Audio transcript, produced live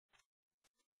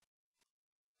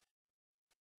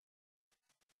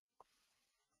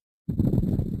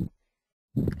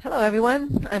Hello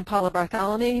everyone, I'm Paula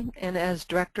Bartholomew, and as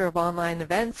Director of Online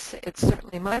Events, it's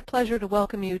certainly my pleasure to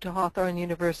welcome you to Hawthorn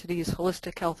University's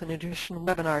Holistic Health and Nutrition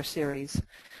webinar series.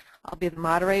 I'll be the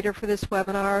moderator for this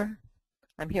webinar.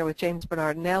 I'm here with James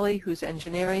Bernardinelli, who's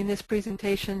engineering this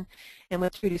presentation, and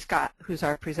with Trudy Scott, who's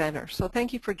our presenter. So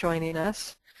thank you for joining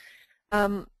us.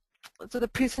 So the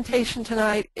presentation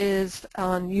tonight is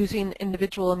on using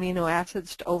individual amino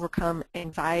acids to overcome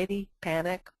anxiety,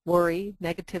 panic, worry,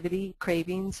 negativity,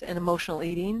 cravings, and emotional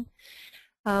eating.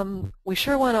 We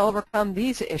sure want to overcome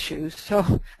these issues,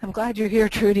 so I'm glad you're here,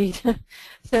 Trudy,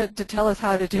 to tell us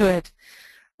how to do it.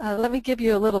 Let me give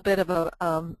you a little bit of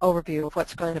an overview of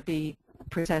what's going to be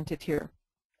presented here.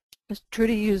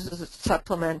 Trudy uses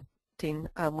supplementing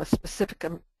with specific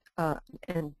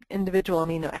and individual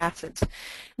amino acids.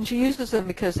 And she uses them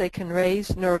because they can raise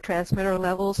neurotransmitter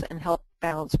levels and help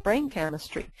balance brain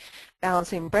chemistry.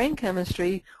 Balancing brain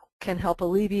chemistry can help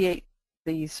alleviate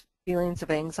these feelings of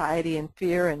anxiety and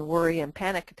fear and worry and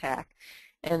panic attack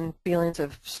and feelings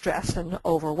of stress and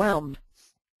overwhelmed.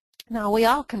 Now, we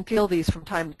all can feel these from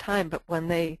time to time, but when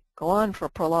they go on for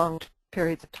prolonged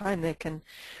periods of time, they can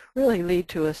really lead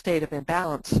to a state of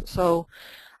imbalance. So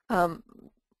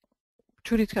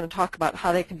Trudy's going to talk about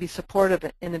how they can be supportive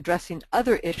in addressing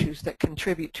other issues that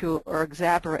contribute to or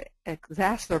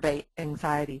exacerbate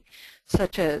anxiety,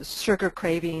 such as sugar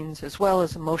cravings, as well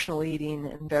as emotional eating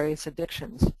and various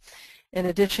addictions. In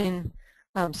addition,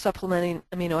 supplementing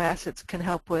amino acids can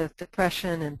help with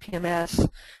depression and PMS,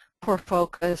 poor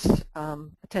focus,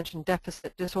 attention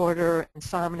deficit disorder,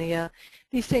 insomnia.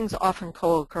 These things often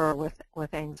co-occur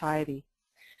with anxiety.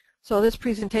 So this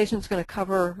presentation is going to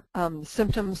cover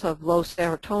symptoms of low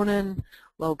serotonin,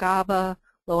 low GABA,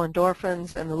 low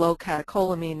endorphins, and the low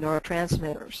catecholamine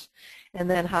neurotransmitters, and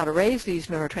then how to raise these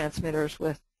neurotransmitters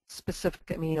with specific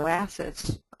amino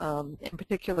acids, in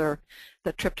particular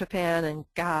the tryptophan and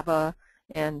GABA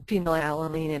and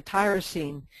phenylalanine and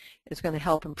tyrosine is going to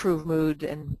help improve mood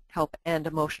and help end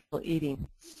emotional eating.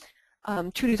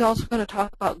 Trudy's also going to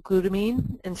talk about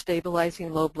glutamine and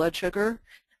stabilizing low blood sugar.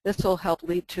 This will help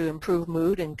lead to improved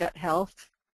mood and gut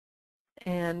health.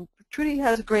 And Trudy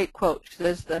has a great quote. She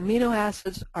says, "The amino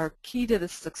acids are key to the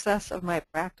success of my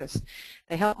practice.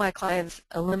 They help my clients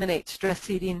eliminate stress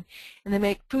eating, and they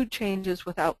make food changes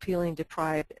without feeling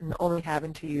deprived and only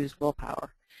having to use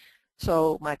willpower.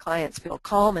 So my clients feel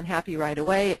calm and happy right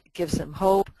away. It gives them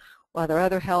hope while their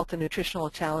other health and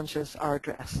nutritional challenges are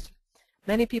addressed.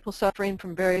 Many people suffering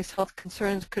from various health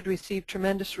concerns could receive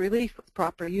tremendous relief with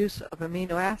proper use of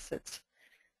amino acids."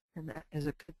 And that is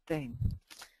a good thing.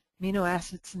 Amino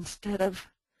acids instead of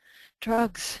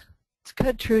drugs. It's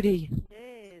good, Trudy.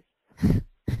 Yes.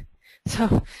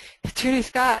 So Trudy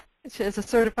Scott, she is a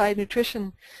certified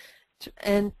nutritionist,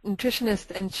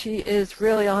 and she is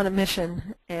really on a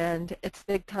mission, and it's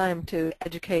big time to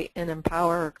educate and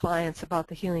empower her clients about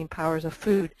the healing powers of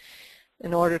food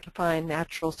in order to find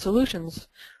natural solutions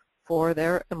for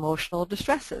their emotional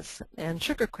distresses and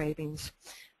sugar cravings.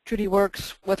 Trudy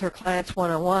works with her clients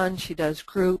one-on-one, she does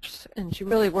groups, and she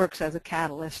really works as a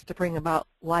catalyst to bring about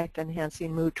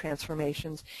life-enhancing mood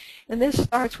transformations. And this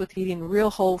starts with eating real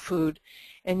whole food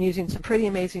and using some pretty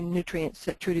amazing nutrients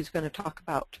that Trudy's going to talk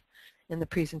about in the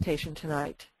presentation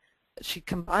tonight. She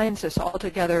combines this all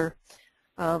together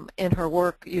in her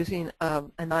work using a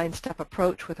 9-step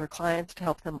approach with her clients to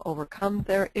help them overcome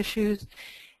their issues,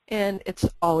 and it's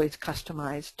always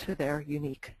customized to their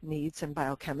unique needs and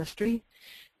biochemistry.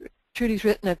 Trudy's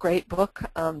written a great book,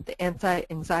 The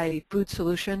Anti-Anxiety Food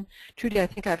Solution. Trudy, I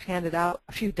think I've handed out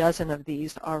a few dozen of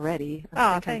these already.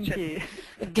 Thank you.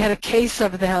 Get a case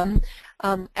of them.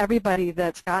 Everybody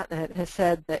that's gotten it has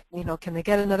said that, can they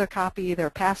get another copy?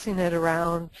 They're passing it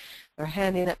around. They're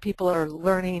handing it. People are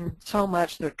learning so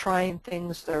much. They're trying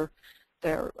things. They're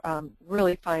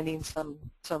really finding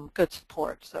some good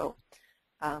support. So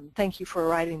thank you for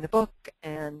writing the book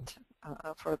and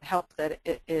for the help that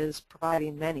it is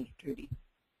providing many, Trudy.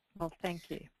 Well, thank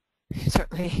you.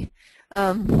 Certainly.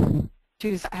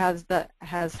 Trudy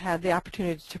has had the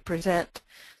opportunity to present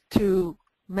to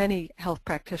many health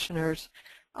practitioners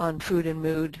on food and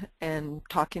mood and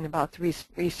talking about the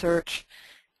research.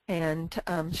 And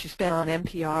she's been on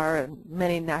NPR and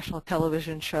many national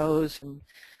television shows and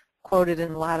quoted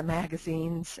in a lot of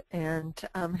magazines, and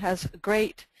has a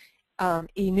great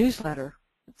e-newsletter.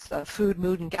 It's Food,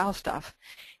 Mood, and Gal Stuff.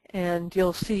 And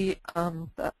you'll see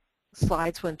the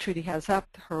slides when Trudy has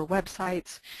up her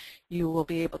websites. You will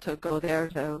be able to go there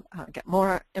to get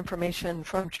more information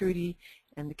from Trudy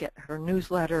and to get her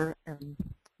newsletter and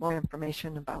more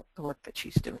information about the work that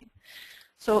she's doing.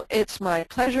 So it's my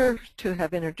pleasure to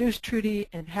have introduced Trudy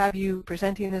and have you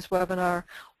presenting this webinar.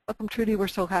 Welcome, Trudy. We're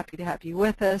so happy to have you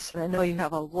with us, and I know you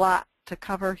have a lot to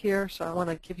cover here, so I want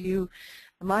to give you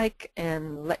the mic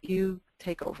and let you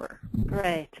take over.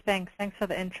 Great. Thanks for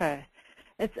the intro.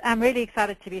 I'm really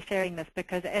excited to be sharing this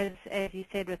because, as you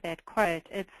said with that quote,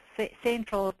 it's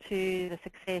central to the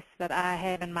success that I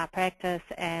have in my practice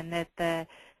and that the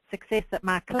success that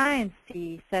my clients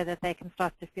see so that they can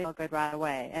start to feel good right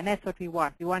away. And that's what we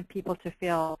want. We want people to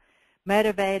feel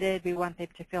motivated. We want them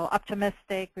to feel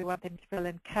optimistic. We want them to feel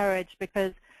encouraged,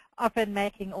 because often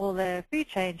making all the food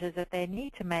changes that they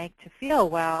need to make to feel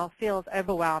well feels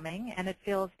overwhelming, and it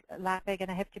feels like they're going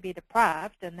to have to be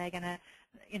deprived, and they're going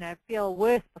to feel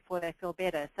worse before they feel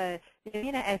better. So the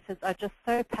amino acids are just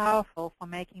so powerful for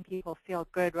making people feel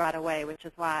good right away, which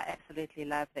is why I absolutely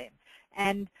love them.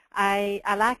 And I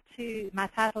like to, my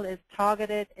title is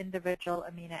Targeted Individual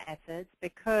Amino Acids,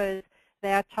 because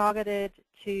they are targeted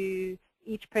to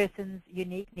each person's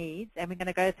unique needs, and we're going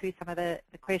to go through some of the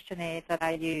questionnaires that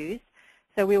I use.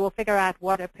 So we will figure out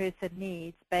what a person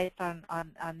needs based on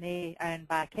their own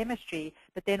biochemistry,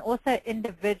 but then also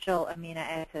individual amino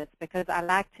acids, because I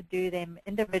like to do them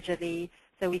individually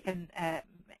so we can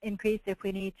increase if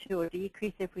we need to, or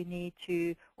decrease if we need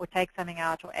to, or take something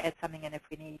out or add something in if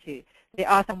we need to. There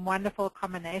are some wonderful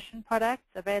combination products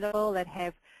available that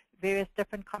have various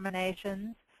different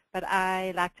combinations, but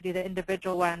I like to do the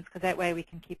individual ones because that way we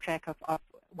can keep track of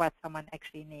what someone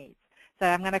actually needs. So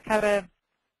I'm going to cover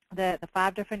the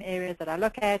 5 different areas that I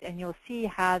look at, and you'll see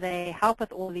how they help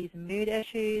with all these mood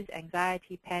issues,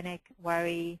 anxiety, panic,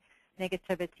 worry,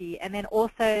 negativity, and then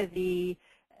also the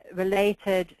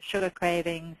related sugar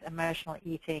cravings, emotional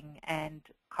eating, and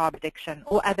carb addiction,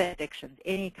 or other addictions,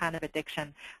 any kind of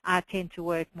addiction. I tend to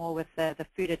work more with the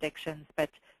food addictions, but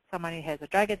someone who has a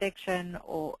drug addiction,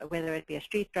 or whether it be a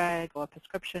street drug or a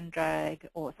prescription drug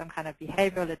or some kind of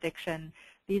behavioral addiction,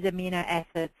 these amino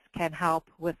acids can help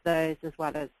with those, as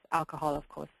well as alcohol, of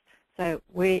course. So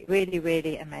really,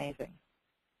 really amazing.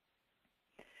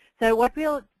 So what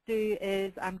we'll do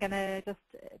is I'm going to just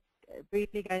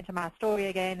briefly go into my story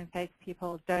again in case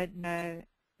people don't know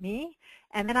me.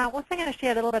 And then I'm also going to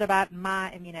share a little bit about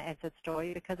my amino acid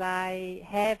story, because I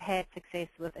have had success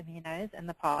with aminos in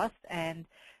the past, and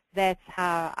that's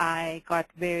how I got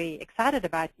very excited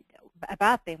about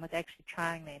them, was actually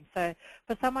trying them. So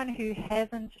for someone who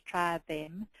hasn't tried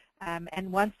them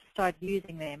and wants to start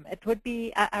using them, it would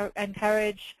be, I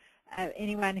encourage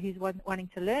anyone who's wanting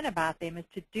to learn about them is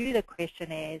to do the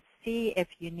questionnaires, see if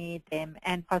you need them,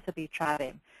 and possibly try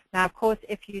them. Now, of course,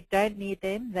 if you don't need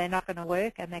them, they're not going to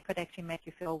work, and they could actually make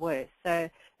you feel worse. So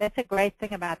that's a great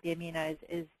thing about the aminos,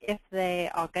 is if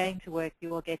they are going to work, you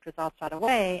will get results right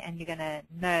away, and you're going to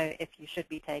know if you should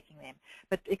be taking them.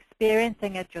 But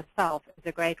experiencing it yourself is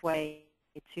a great way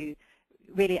to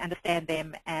really understand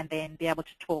them and then be able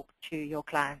to talk to your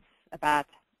clients about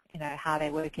how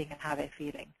they're working and how they're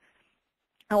feeling.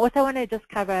 I also want to just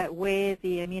cover where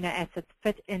the amino acids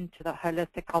fit into the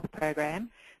holistic health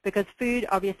program, because food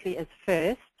obviously is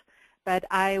first, but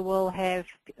I will have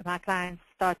my clients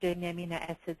start doing the amino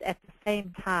acids at the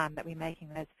same time that we're making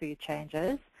those food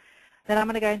changes. Then I'm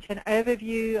going to go into an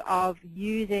overview of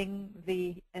using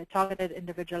the targeted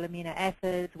individual amino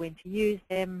acids, when to use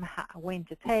them, when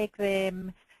to take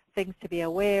them, things to be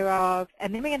aware of,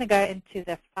 and then we're going to go into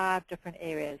the 5 different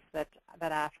areas that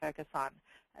I focus on.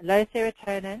 Low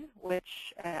serotonin,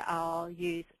 which I'll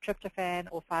use tryptophan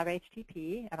or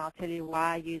 5-HTP, and I'll tell you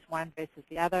why I use one versus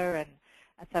the other, and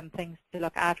some things to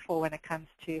look out for when it comes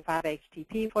to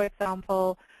 5-HTP, for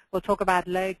example. We'll talk about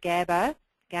low GABA,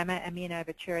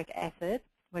 gamma-aminobutyric acid,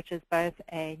 which is both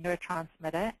a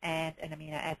neurotransmitter and an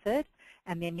amino acid.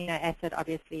 And the amino acid,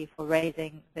 obviously, for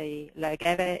raising the low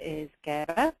GABA is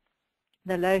GABA.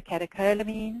 The low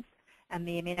catecholamines, and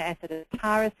the amino acid is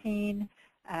tyrosine.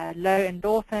 Low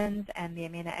endorphins, and the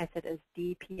amino acid is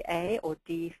DPA, or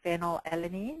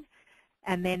d-phenylalanine.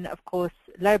 And then, of course,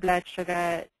 low blood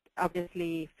sugar.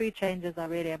 Obviously, food changes are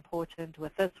really important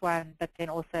with this one, but then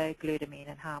also glutamine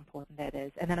and how important that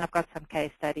is. And then I've got some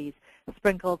case studies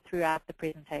sprinkled throughout the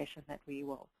presentation that we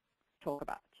will talk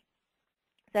about.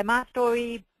 So my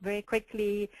story, very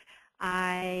quickly,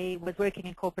 I was working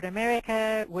in corporate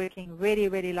America, working really,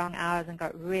 really long hours, and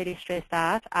got really stressed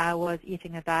out. I was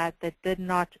eating a diet that did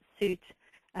not suit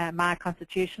my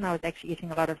constitution. I was actually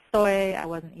eating a lot of soy. I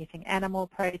wasn't eating animal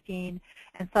protein,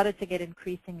 and started to get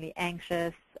increasingly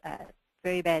anxious,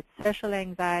 very bad social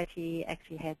anxiety,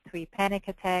 actually had 3 panic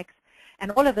attacks.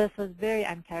 And all of this was very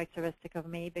uncharacteristic of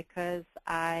me, because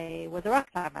I was a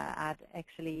rock climber. I'd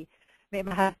actually met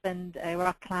my husband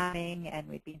rock climbing, and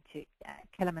we'd been to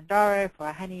Kilimanjaro for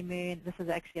a honeymoon. This is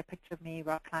actually a picture of me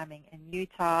rock climbing in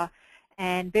Utah.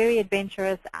 and very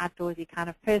adventurous, outdoorsy kind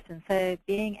of person. So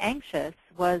being anxious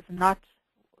was not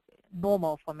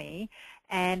normal for me,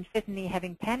 and certainly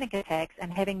having panic attacks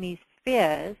and having these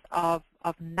fears of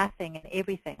nothing and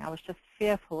everything. I was just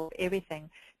fearful of everything.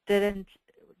 Didn't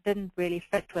really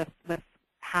fit with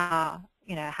how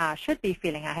how I should be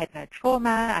feeling. I had no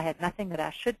trauma. I had nothing that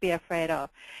I should be afraid of,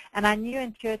 and I knew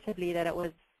intuitively that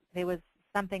there was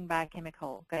something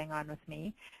biochemical going on with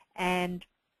me, and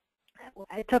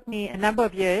it took me a number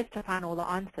of years to find all the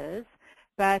answers.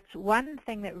 But one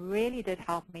thing that really did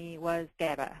help me was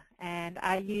GABA, and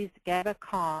I used GABA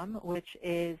Calm, which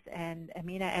is an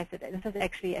amino acid. This is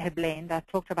actually a blend. I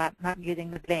talked about not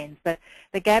using the blends, but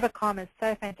the GABA Calm is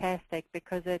so fantastic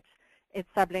because it's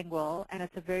sublingual and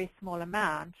it's a very small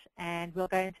amount, and we'll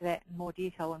go into that in more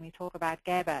detail when we talk about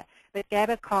GABA. But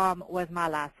GABA Calm was my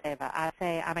lifesaver. I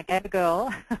say I'm a GABA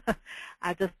girl.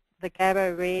 The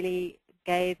GABA really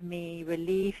gave me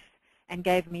relief and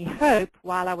gave me hope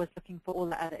while I was looking for all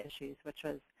the other issues, which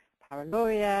was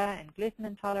pyroluria and gluten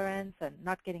intolerance and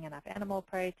not getting enough animal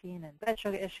protein and blood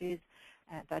sugar issues,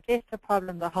 digestive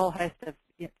problems, a whole host of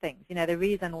things. The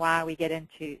reason why we get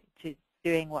into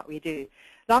doing what we do.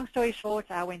 Long story short,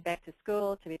 I went back to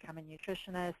school to become a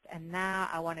nutritionist, and now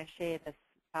I want to share this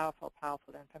powerful,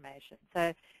 powerful information.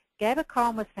 So GABA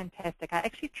Calm was fantastic. I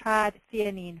actually tried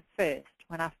theanine first.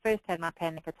 When I first had my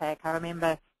panic attack, I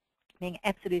remember being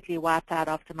absolutely wiped out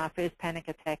after my first panic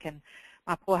attack, and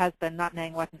my poor husband not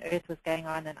knowing what on earth was going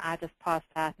on, and I just passed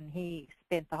out, and he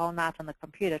spent the whole night on the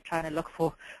computer trying to look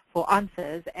for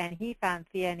answers, and he found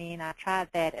theanine. I tried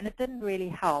that, and it didn't really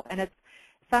help, and it's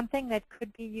something that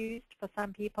could be used for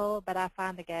some people, but I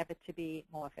found the GABA to be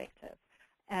more effective.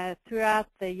 Throughout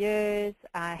the years,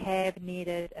 I have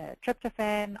needed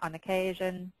tryptophan on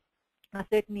occasion. I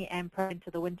certainly am prone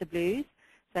to the winter blues.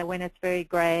 So when it's very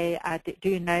gray, I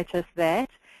do notice that.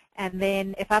 And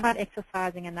then if I'm not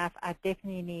exercising enough, I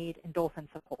definitely need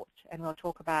endorphin support. And we'll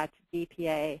talk about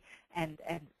DPA and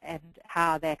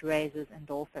how that raises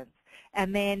endorphins.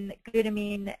 And then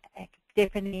glutamine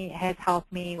definitely has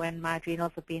helped me when my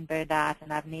adrenals have been burned out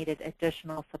and I've needed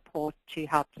additional support to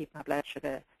help keep my blood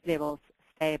sugar levels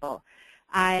stable.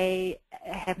 I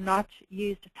have not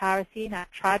used tyrosine.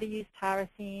 I've tried to use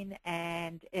tyrosine,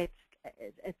 and it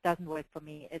doesn't work for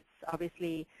me. It's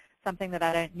obviously something that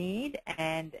I don't need,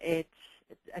 and it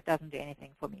doesn't do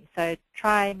anything for me. So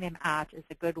trying them out is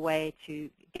a good way to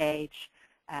gauge,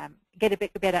 get a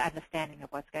bit better understanding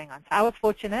of what's going on. So I was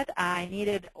fortunate. I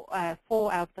needed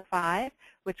 4 out of the 5,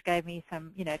 which gave me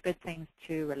some good things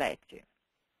to relate to.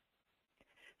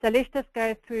 So let's just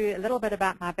go through a little bit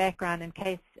about my background in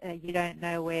case you don't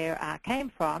know where I came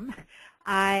from.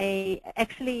 I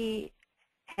actually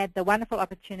had the wonderful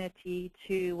opportunity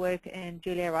to work in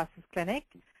Julia Ross's clinic.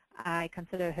 I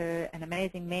consider her an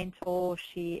amazing mentor.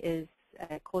 She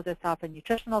calls herself a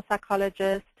nutritional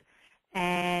psychologist,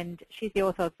 and she's the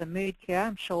author of The Mood Cure.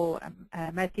 I'm sure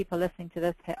most people listening to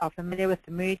this are familiar with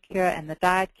The Mood Cure and The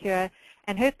Diet Cure,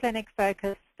 and her clinic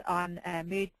focused on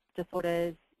mood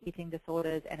disorders, eating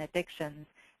disorders, and addictions.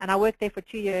 And I worked there for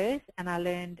 2 years, and I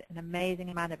learned an amazing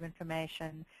amount of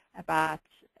information about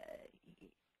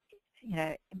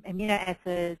amino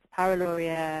acids,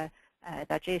 pyroluria,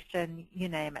 digestion, you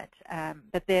name it.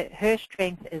 But her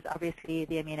strength is obviously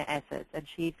the amino acids, and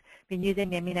she's been using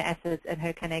the amino acids in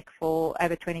her clinic for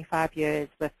over 25 years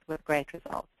with great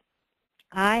results.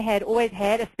 I had always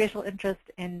had a special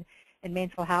interest in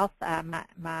mental health.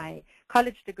 My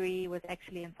college degree was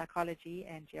actually in psychology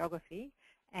and geography,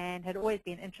 and had always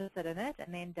been interested in it,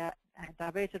 and then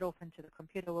diverted off into the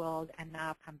computer world, and now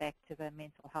I've come back to the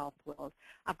mental health world.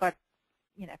 I've got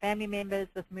family members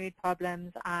with mood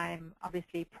problems. I'm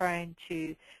obviously prone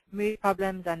to mood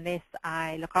problems unless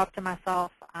I look after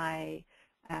myself. I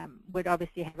would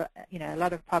obviously have a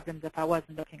lot of problems if I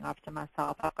wasn't looking after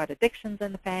myself. I've got addictions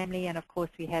in the family, and of course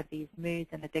we have these moods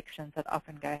and addictions that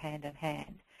often go hand in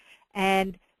hand.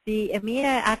 And the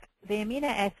amino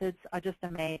acids are just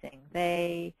amazing.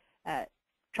 They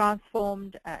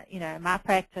transformed, my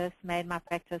practice, made my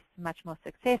practice much more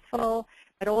successful,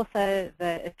 but also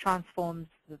it transforms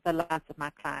the lives of my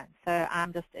clients. So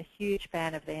I'm just a huge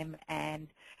fan of them, and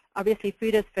obviously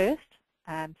food is first.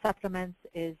 Supplements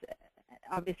is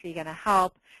obviously going to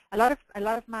help. A lot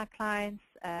of my clients,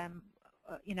 a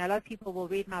lot of people will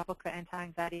read my book, The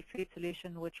Anti-Anxiety Food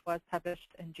Solution, which was published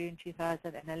in June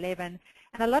 2011,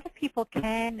 and a lot of people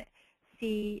can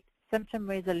see symptom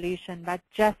resolution by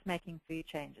just making food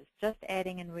changes, just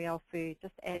adding in real food,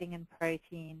 just adding in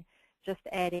protein, just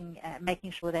adding, making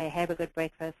sure they have a good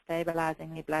breakfast,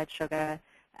 stabilizing their blood sugar,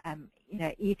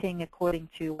 eating according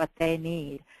to what they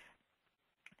need.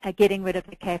 getting rid of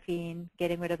the caffeine,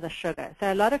 getting rid of the sugar.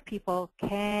 So a lot of people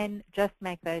can just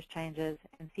make those changes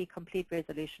and see complete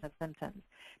resolution of symptoms.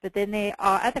 But then there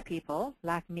are other people,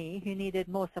 like me, who needed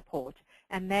more support,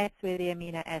 and that's where the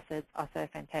amino acids are so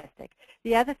fantastic.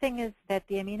 The other thing is that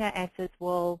the amino acids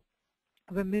will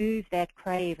remove that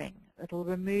craving. It'll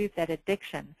remove that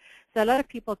addiction. So a lot of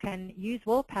people can use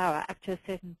willpower up to a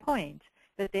certain point,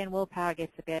 but then willpower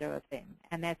gets the better of them,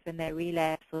 and that's when they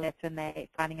relapse, or that's when they're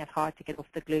finding it hard to get off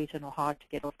the gluten or hard to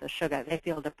get off the sugar. They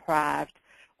feel deprived,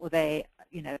 or they,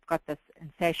 got this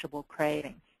insatiable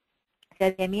craving. So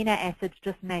the amino acids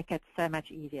just make it so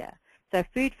much easier. So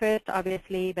food first,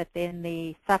 obviously, but then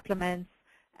the supplements,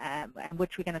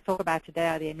 which we're going to talk about today,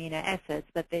 are the amino acids,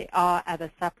 but there are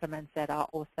other supplements that are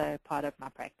also part of my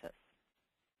practice.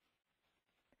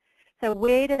 So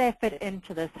where do they fit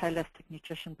into this holistic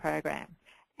nutrition program?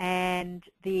 And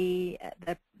the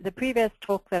previous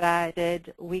talk that I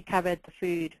did, we covered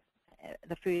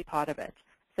the food part of it.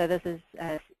 So this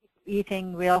is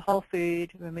eating real whole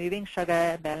food, removing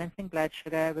sugar, balancing blood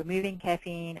sugar, removing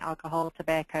caffeine, alcohol,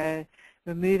 tobacco,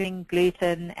 removing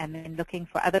gluten, and then looking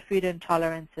for other food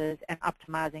intolerances and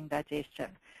optimizing digestion.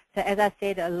 So as I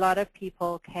said, a lot of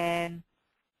people can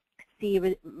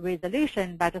see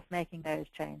resolution by just making those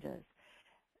changes.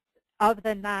 Of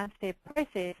the 9-step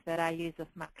process that I use with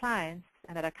my clients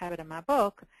and that I covered in my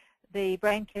book, the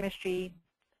brain chemistry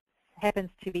happens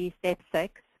to be step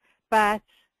 6, but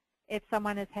if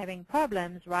someone is having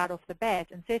problems right off the bat,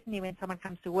 and certainly when someone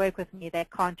comes to work with me, they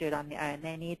can't do it on their own,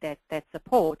 they need that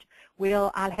support,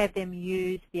 I'll have them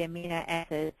use the amino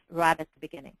acids right at the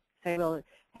beginning. So we'll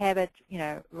have it,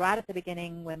 right at the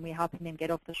beginning when we're helping them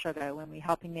get off the sugar, when we're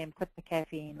helping them quit the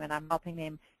caffeine, when I'm helping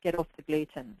them get off the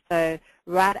gluten. So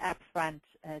right up front,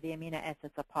 the amino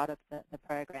acids are part of the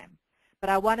program. But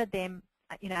I wanted them,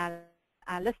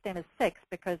 I list them as 6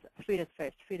 because food is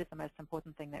first. Food is the most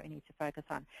important thing that we need to focus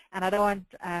on. And I don't want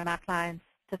my clients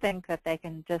to think that they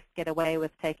can just get away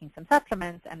with taking some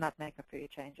supplements and not make a food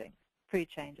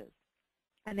changes.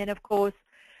 And then, of course,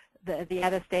 the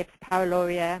other steps,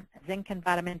 pyroluria, zinc and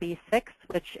vitamin B6,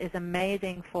 which is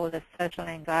amazing for the social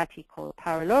anxiety called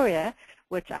pyroluria,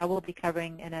 which I will be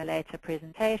covering in a later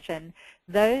presentation.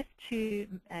 Those 2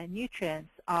 nutrients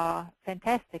are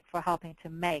fantastic for helping to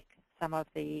make some of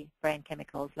the brain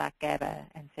chemicals like GABA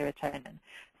and serotonin.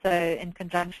 So in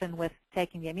conjunction with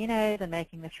taking the aminos and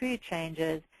making the food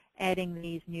changes, adding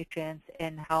these nutrients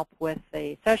in help with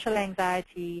the social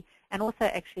anxiety and also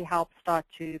actually help start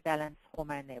to balance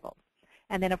hormone levels.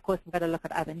 And then, of course, we've got to look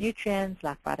at other nutrients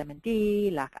like vitamin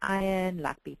D, like iron,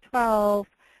 like B12,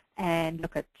 and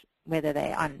look at whether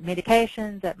they're on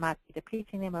medications that might be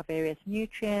depleting them of various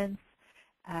nutrients,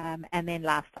 and then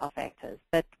lifestyle factors.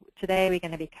 But today we're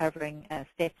going to be covering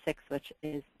step 6, which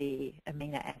is the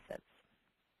amino acids.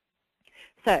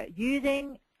 So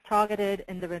using targeted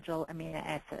individual amino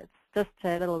acids. Just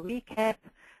a little recap.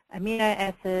 Amino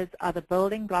acids are the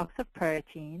building blocks of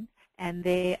protein, and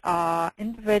they are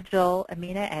individual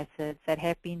amino acids that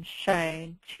have been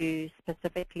shown to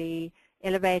specifically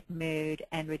elevate mood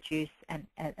and reduce and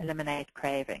eliminate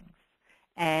cravings.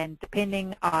 And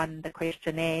depending on the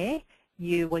questionnaire,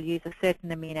 you will use a certain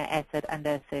amino acid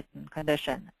under a certain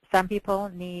condition. Some people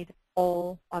need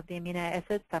all of the amino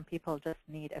acids. Some people just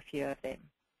need a few of them.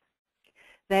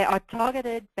 They are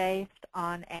targeted based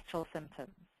on actual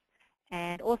symptoms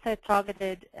and also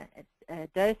targeted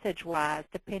dosage-wise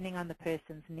depending on the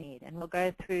person's need. And we'll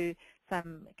go through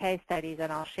some case studies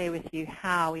and I'll share with you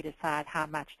how we decide how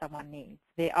much someone needs.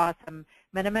 There are some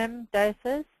minimum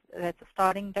doses. That's a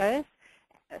starting dose.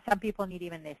 Some people need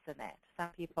even less than that. Some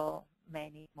people may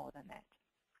need more than that.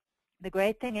 The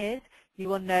great thing is you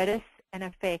will notice an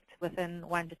effect within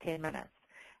 1 to 10 minutes.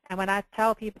 And when I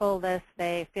tell people this,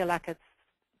 they feel like it's,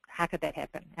 how could that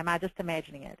happen? Am I just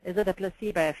imagining it? Is it a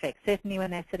placebo effect? Certainly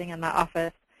when they're sitting in my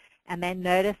office and they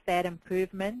notice that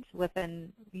improvement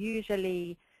within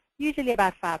usually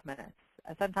about 5 minutes.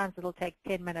 Sometimes it'll take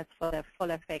 10 minutes for the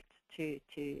full effect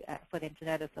for them to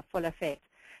notice the full effect.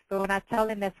 But when I tell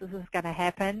them that this is going to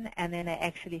happen and then they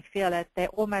actually feel it, they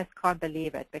almost can't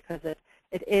believe it because it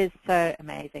is so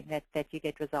amazing that you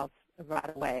get results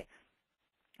right away.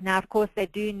 Now, of course, they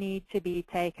do need to be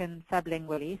taken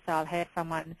sublingually, so I'll have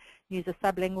someone use a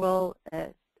sublingual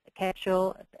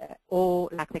capsule or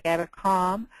like the GABA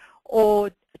Calm or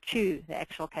chew the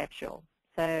actual capsule.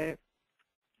 So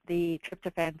the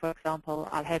tryptophan, for example,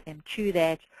 I'll have them chew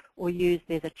that or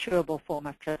there's a chewable form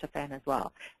of tryptophan as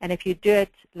well. And if you do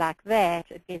it like that,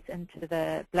 it gets into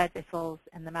the blood vessels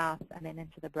in the mouth and then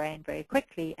into the brain very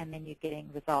quickly, and then you're getting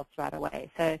results right away.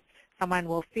 So someone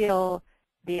will feel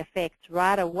the effect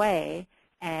right away,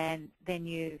 and then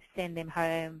you send them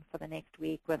home for the next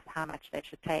week with how much they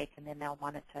should take, and then they'll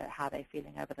monitor how they're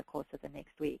feeling over the course of the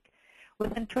next week.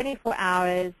 Within 24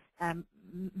 hours,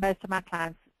 most of my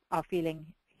clients are feeling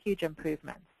huge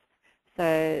improvements.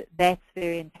 So that's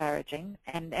very encouraging.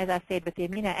 And as I said, with the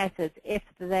amino acids, if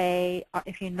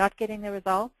you're not getting the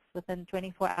results within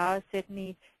 24 hours,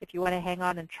 certainly if you want to hang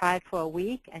on and try it for a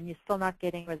week and you're still not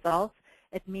getting results,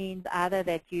 it means either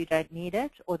that you don't need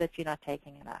it or that you're not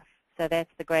taking enough. So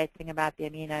that's the great thing about the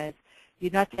aminos.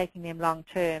 You're not taking them long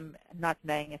term, not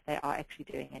knowing if they are actually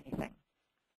doing anything.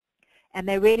 And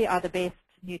they really are the best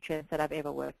nutrients that I've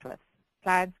ever worked with.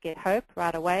 Clients get hope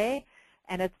right away,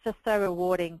 and it's just so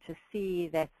rewarding to see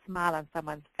that smile on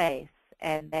someone's face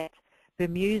and that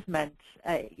bemusement,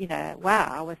 you know, wow,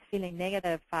 I was feeling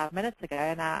negative 5 minutes ago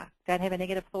and I don't have a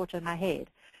negative thought in my head.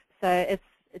 So it's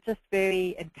just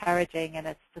very encouraging, and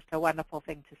it's just a wonderful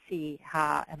thing to see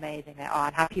how amazing they are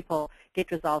and how people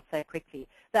get results so quickly.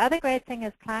 The other great thing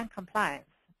is client compliance.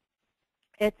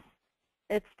 It's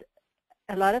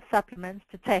a lot of supplements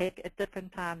to take at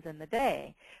different times in the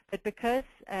day, but because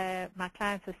my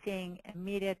clients are seeing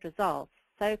immediate results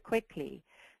so quickly,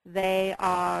 they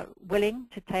are willing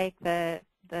to take the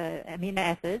amino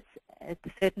acids at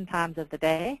certain times of the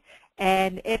day,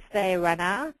 and if they run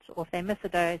out or if they miss a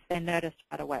dose, they notice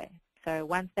right away. So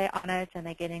once they're on it and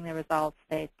they're getting the results,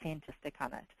 they tend to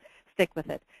stick with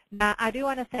it. Now, I do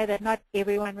want to say that not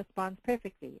everyone responds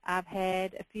perfectly. I've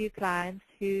had a few clients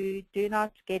who do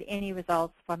not get any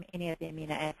results from any of the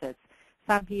amino acids.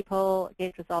 Some people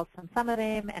get results from some of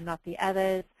them and not the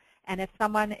others. And if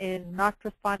someone is not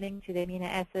responding to the amino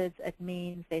acids, it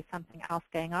means there's something else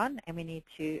going on, and we need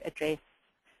to address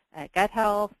gut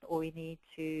health, or we need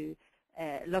to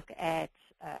look at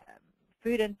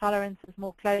food intolerances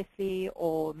more closely,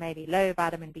 or maybe low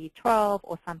vitamin B12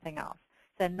 or something else.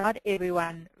 So not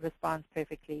everyone responds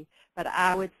perfectly, but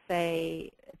I would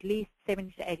say at least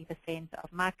 70 to 80%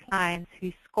 of my clients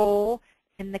who score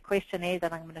in the questionnaires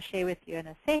that I'm going to share with you in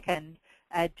a second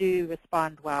do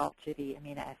respond well to the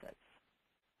amino acids.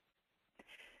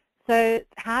 So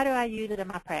how do I use it in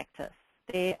my practice?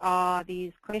 There are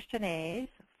these questionnaires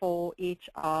for each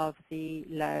of the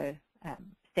low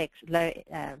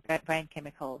brain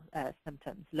chemical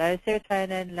symptoms: low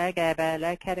serotonin, low GABA,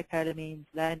 low catecholamines,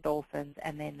 low endorphins,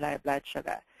 and then low blood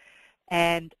sugar.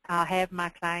 And I'll have my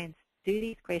clients do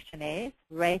these questionnaires,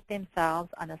 rate themselves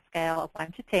on a scale of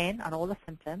 1 to 10 on all the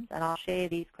symptoms, and I'll share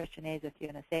these questionnaires with you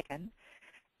in a second,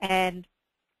 and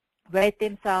rate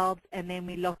themselves, and then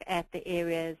we look at the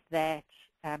areas that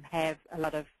have a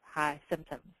lot of high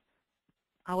symptoms.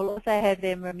 I will also have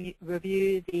them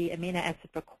review the amino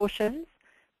acid precautions.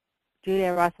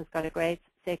 Julia Ross has got a great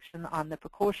section on the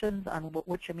precautions, on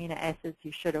which amino acids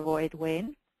you should avoid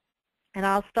when. And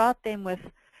I'll start them with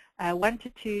 1 to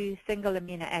 2 single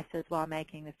amino acids while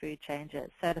making the food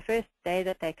changes. So the first day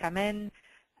that they come in,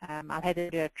 I'll have them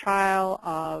do a trial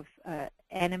of an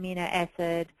amino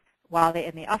acid while they're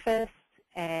in the office,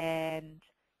 and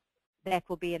that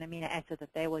will be an amino acid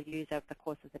that they will use over the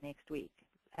course of the next week.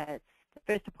 The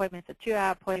first appointment's a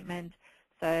 2-hour appointment,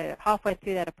 so halfway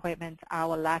through that appointment, I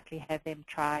will likely have them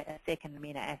try a second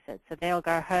amino acid. So they'll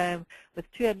go home with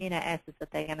 2 amino acids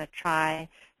that they're going to try.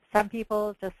 Some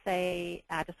people just say,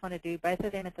 I just want to do both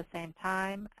of them at the same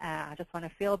time. I just want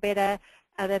to feel better.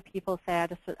 Other people say,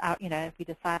 if we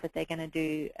decide that they're going to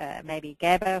do maybe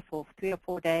GABA for 3 or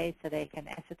 4 days so they can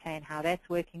ascertain how that's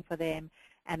working for them,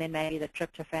 and then maybe the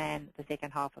tryptophan the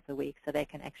second half of the week so they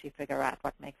can actually figure out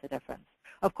what makes a difference.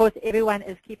 Of course, everyone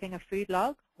is keeping a food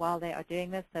log while they are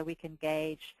doing this so we can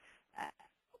gauge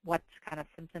what kind of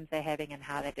symptoms they're having and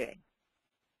how they're doing.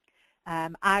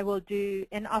 I will do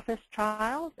in-office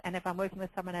trials, and if I'm working with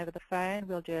someone over the phone,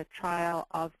 we'll do a trial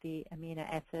of the amino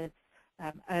acids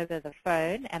over the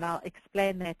phone, and I'll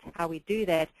explain that how we do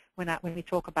that when we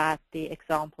talk about the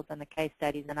examples and the case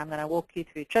studies, and I'm going to walk you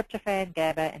through tryptophan,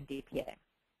 GABA, and DPA.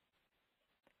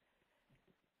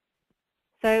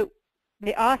 So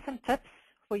there are some tips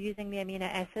for using the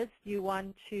amino acids. You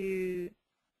want to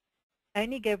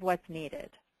only give what's needed.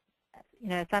 You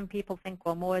know, some people think,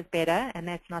 well, more is better, and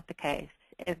that's not the case.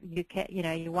 If you can,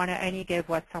 you want to only give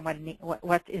what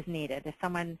what is needed. If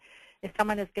someone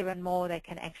is given more, they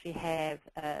can actually have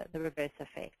the reverse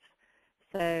effect.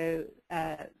 So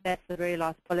that's the very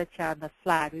last bullet here on the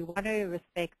slide. We want to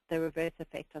respect the reverse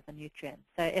effect of the nutrients.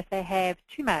 So if they have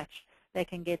too much, they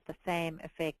can get the same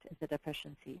effect as a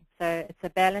deficiency. So it's a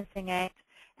balancing act,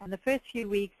 and the first few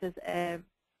weeks is a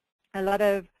lot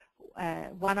of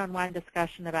one-on-one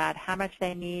discussion about how much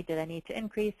they need. Do they need to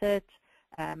increase it?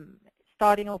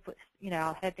 Starting off,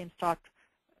 I'll have them start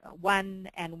 1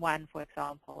 and 1, for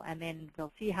example, and then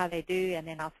we'll see how they do, and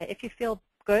then I'll say, if you feel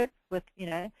good with,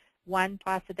 1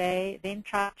 twice a day, then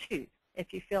try 2.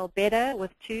 If you feel better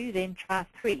with 2, then try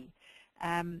 3.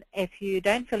 If you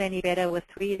don't feel any better with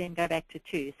 3, then go back to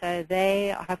 2. So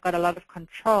they have got a lot of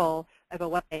control over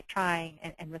what they're trying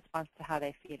in response to how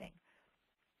they're feeling.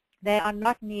 They are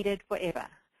not needed forever.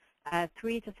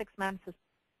 3 to 6 months is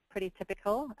pretty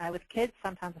typical. With kids,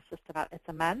 sometimes it's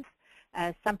a month.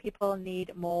 Some people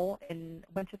need more in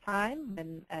wintertime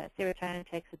when serotonin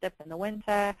takes a dip in the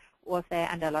winter, or if they're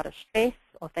under a lot of stress,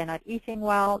 or if they're not eating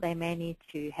well, they may need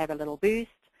to have a little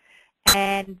boost.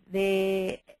 And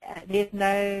there's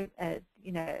no,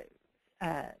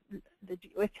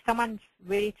 if someone's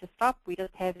ready to stop, we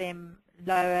just have them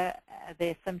lower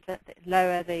their symptoms,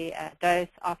 lower the dose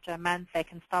after a month. They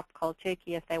can stop cold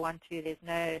turkey if they want to. There's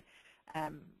no,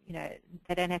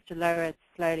 they don't have to lower it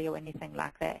slowly or anything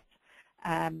like that.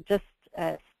 Just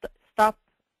stop.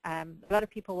 A lot of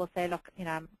people will say, look,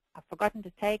 I've forgotten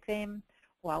to take them,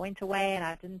 or I went away and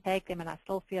I didn't take them and I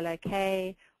still feel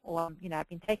okay, or I've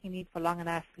been taking these for long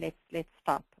enough, let's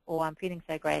stop, or I'm feeling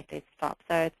so great, let's stop.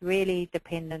 So it's really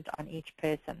dependent on each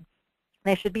person.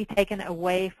 They should be taken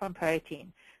away from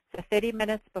protein. So 30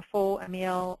 minutes before a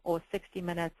meal or 60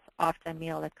 minutes after a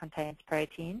meal that contains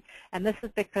protein. And this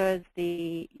is because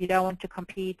you don't want to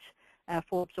compete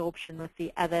for absorption with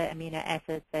the other amino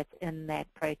acids that's in that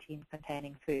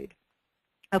protein-containing food.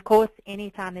 Of course,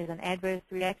 anytime there's an adverse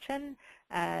reaction,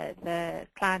 the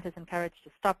client is encouraged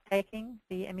to stop taking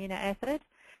the amino acid.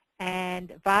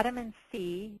 And vitamin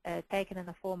C, taken in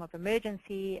the form of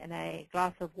emergency in a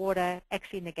glass of water,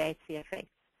 actually negates the effects.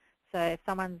 So if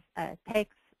someone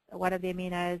takes one of the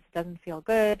aminos, doesn't feel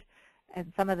good,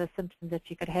 and some of the symptoms that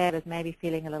you could have is maybe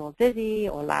feeling a little dizzy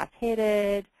or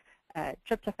lightheaded.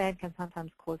 Tryptophan can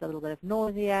sometimes cause a little bit of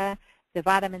nausea. The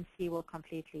vitamin C will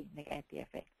completely negate the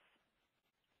effects.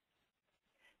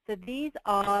 So these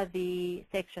are the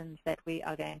sections that we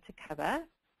are going to cover.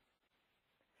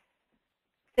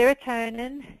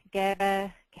 Serotonin,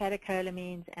 GABA,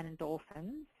 catecholamines, and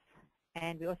endorphins.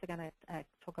 And we're also going to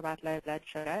talk about low blood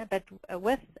sugar. But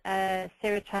with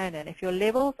serotonin, if your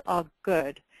levels are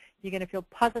good, you're going to feel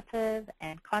positive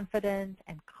and confident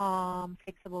and calm,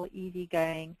 flexible,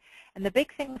 easygoing. And the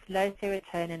big thing with low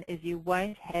serotonin is you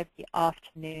won't have the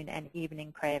afternoon and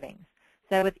evening cravings.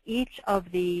 So with each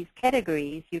of these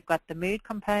categories, you've got the mood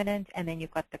component and then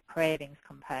you've got the cravings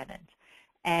component.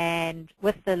 And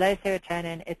with the low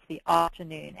serotonin, it's the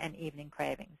afternoon and evening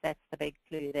cravings. That's the big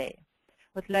clue there.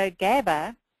 With low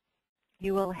GABA,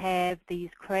 you will have these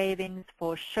cravings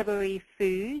for sugary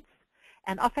foods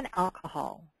and often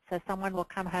alcohol. So someone will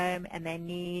come home and they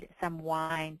need some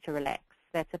wine to relax.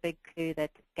 That's a big clue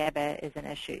that GABA is an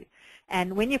issue.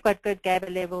 And when you've got good GABA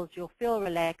levels, you'll feel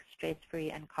relaxed,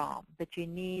 stress-free, and calm. But you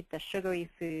need the sugary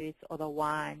foods or the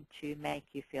wine to make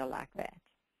you feel like that.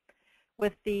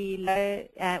 With the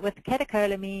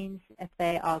catecholamines, if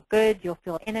they are good, you'll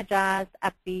feel energized,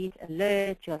 upbeat,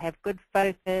 alert. You'll have good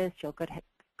focus. You'll have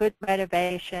good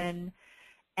motivation.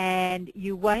 And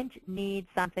you won't need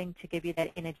something to give you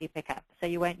that energy pickup. So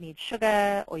you won't need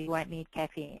sugar or you won't need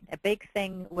caffeine. A big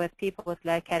thing with people with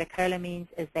low catecholamines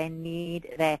is they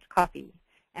need that coffee.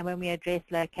 And when we address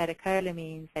low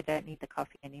catecholamines, they don't need the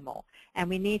coffee anymore. And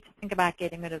we need to think about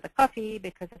getting rid of the coffee,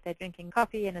 because if they're drinking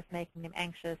coffee and it's making them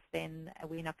anxious, then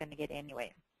we're not going to get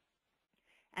anywhere.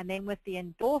 And then with the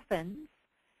endorphins,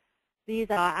 these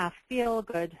are our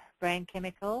feel-good brain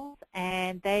chemicals,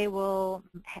 and they will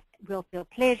feel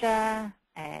pleasure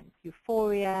and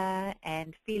euphoria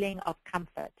and feeling of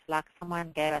comfort, like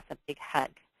someone gave us a big hug.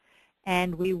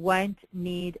 And we won't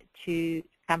need to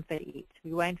comfort eat.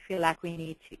 We won't feel like we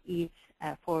need to eat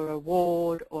for a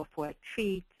reward or for a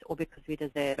treat or because we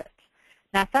deserve it.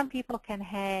 Now, some people can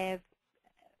have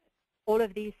all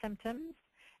of these symptoms,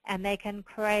 and they can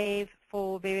crave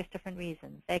for various different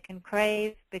reasons. They can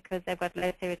crave because they've got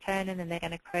low serotonin and they're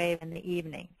going to crave in the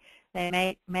evening.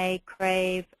 They may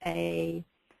crave a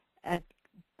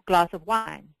glass of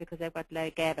wine because they've got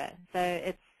low GABA. So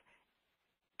it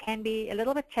can be a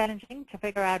little bit challenging to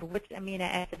figure out which amino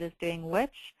acid is doing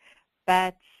which,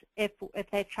 but if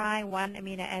they're trying one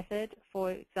amino acid,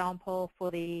 for example, for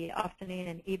the afternoon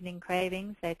and evening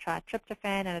cravings, they try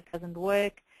tryptophan and it doesn't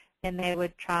work, then they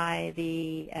would try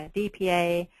the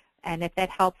DPA, and if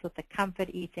that helps with the comfort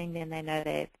eating, then they know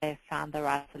they've found the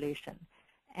right solution.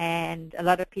 And a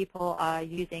lot of people are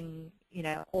using,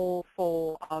 all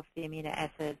 4 of the amino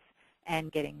acids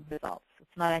and getting results.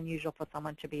 It's not unusual for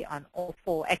someone to be on all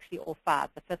 4, actually all 5.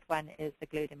 The 5th one is the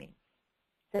glutamine.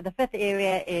 So the 5th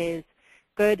area is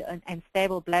good and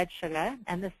stable blood sugar,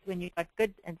 and this, when you've got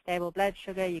good and stable blood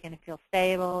sugar, you're going to feel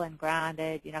stable and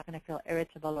grounded. You're not going to feel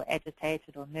irritable or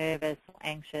agitated or nervous or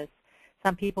anxious.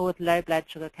 Some people with low blood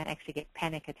sugar can actually get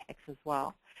panic attacks as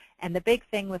well. And the big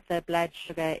thing with the blood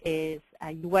sugar is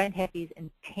you won't have these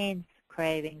intense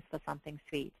cravings for something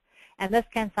sweet. And this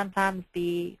can sometimes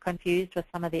be confused with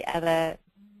some of the other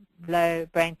low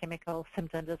brain chemical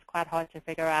symptoms. It's quite hard to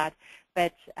figure out.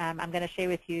 But I'm going to share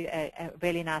with you a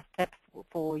really nice tip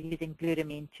for using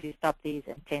glutamine to stop these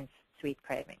intense sweet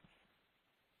cravings.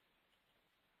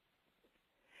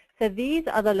 So these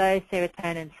are the low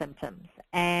serotonin symptoms.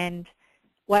 And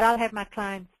what I'll have my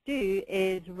clients do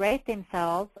is rate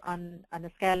themselves on a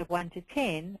scale of 1 to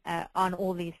 10 on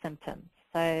all these symptoms.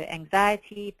 So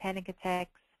anxiety, panic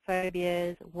attacks,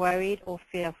 phobias, worried or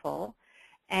fearful.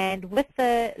 And with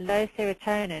the low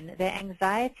serotonin, the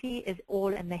anxiety is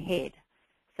all in the head.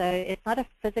 So it's not a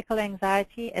physical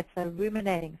anxiety, it's the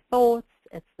ruminating thoughts,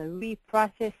 it's the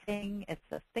reprocessing, it's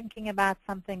the thinking about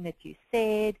something that you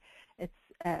said, it's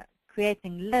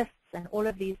creating lists and all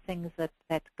of these things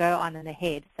that go on in the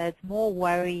head. So it's more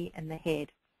worry in the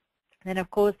head. And then, of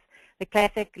course, the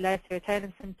classic low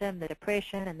serotonin symptom, the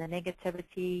depression and the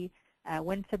negativity,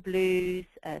 winter blues,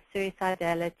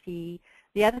 suicidality.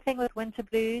 The other thing with winter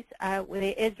blues, there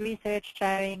is research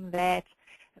showing that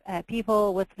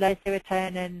people with low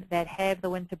serotonin that have the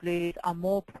winter blues are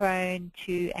more prone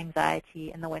to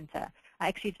anxiety in the winter. I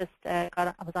actually just I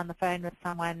was on the phone with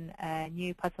someone, a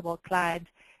new possible client,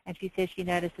 and she says she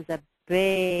notices a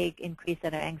big increase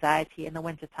in her anxiety in the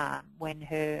winter time when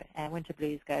her winter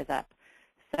blues goes up.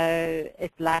 So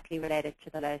it's likely related to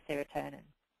the low serotonin.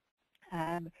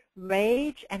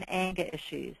 Rage and anger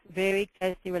issues, very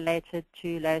closely related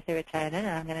to low serotonin, and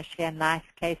I'm going to share a nice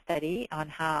case study on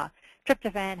how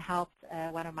tryptophan helped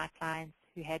one of my clients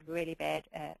who had really bad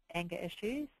anger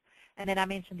issues. And then I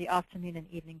mentioned the afternoon and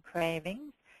evening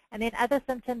cravings. And then other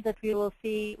symptoms that we will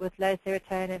see with low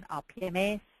serotonin are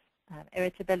PMS,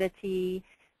 irritability,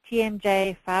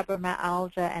 TMJ,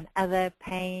 fibromyalgia, and other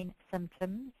pain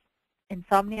symptoms.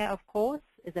 Insomnia, of course,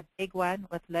 is a big one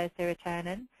with low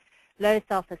serotonin. Low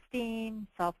self-esteem,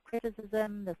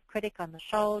 self-criticism, this critic on the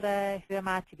shoulder, who am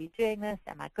I to be doing this?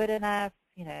 Am I good enough?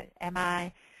 You know,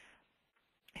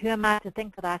 who am I to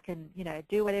think that I can, you know,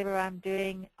 do whatever I'm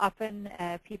doing? Often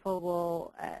people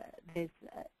will,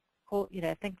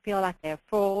 feel like they're a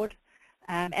fraud.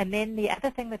 And then the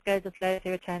other thing that goes with low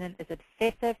serotonin is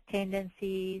obsessive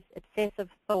tendencies, obsessive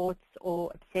thoughts,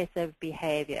 or obsessive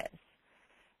behaviors.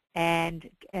 And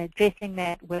addressing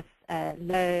that with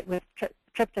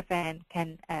tryptophan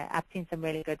I've seen some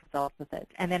really good results with it.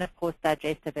 And then, of course,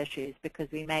 digestive issues, because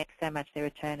we make so much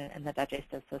serotonin in the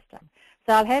digestive system.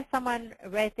 So I'll have someone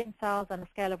rate themselves on a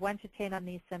scale of 1 to 10 on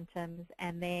these symptoms,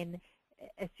 and then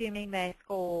assuming they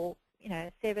score,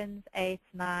 7s, 8s,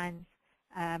 9s,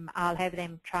 I'll have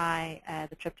them try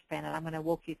the tryptophan, and I'm going to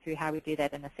walk you through how we do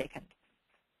that in a second.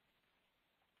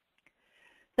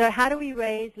 So how do we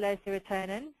raise low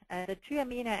serotonin? The two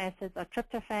amino acids are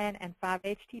tryptophan and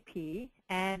 5-HTP,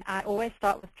 and I always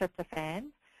start with tryptophan.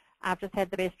 I've just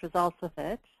had the best results with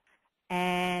it.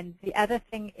 And the other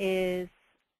thing is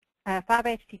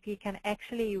 5-HTP can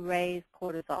actually raise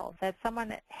cortisol. So if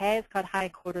someone has got high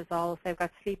cortisol, if they've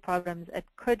got sleep problems, it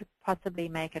could possibly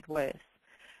make it worse.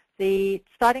 The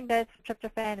starting dose for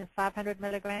tryptophan is 500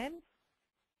 milligrams.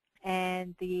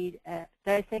 And the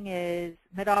dosing is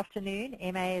mid-afternoon,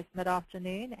 MA is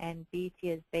mid-afternoon, and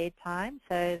BT is bedtime.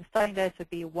 So the starting dose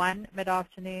would be 1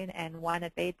 mid-afternoon and 1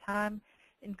 at bedtime,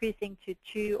 increasing to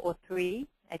 2 or 3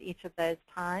 at each of those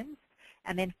times.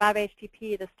 And then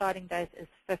 5-HTP, the starting dose is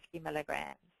 50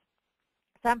 milligrams.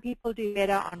 Some people do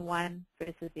better on one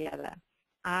versus the other.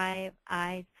 I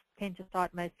tend to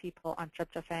start most people on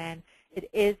tryptophan. It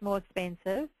is more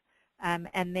expensive.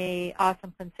 And there are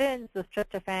some concerns with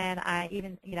tryptophan.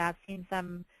 I've seen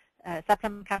some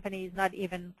supplement companies not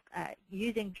even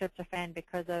using tryptophan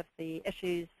because of the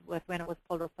issues with when it was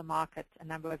pulled off the market a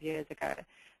number of years ago.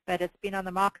 But it's been on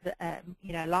the market,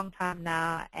 a long time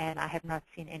now, and I have not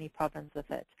seen any problems with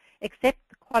it, except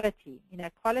the quality.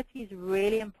 Quality is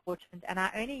really important, and I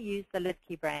only use the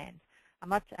Lidtke brand. I'm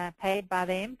not paid by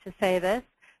them to say this,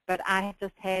 but I have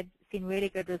just seen really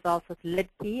good results with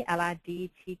Lidtke,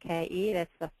 L-I-D-T-K-E.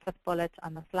 That's the fifth bullet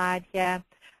on the slide here.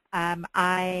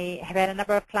 I have had a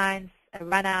number of clients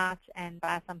run out and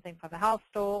buy something from the health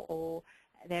store, or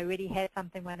they already had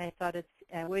something when they started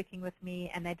working with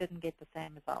me, and they didn't get the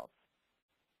same results.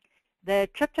 The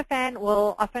tryptophan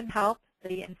will often help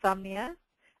the insomnia.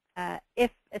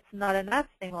 If it's not enough,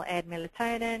 then we'll add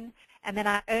melatonin. And then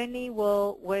I only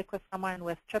will work with someone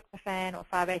with tryptophan or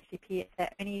 5-HTP if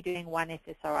they're only doing one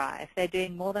SSRI. If they're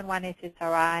doing more than one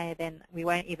SSRI, then we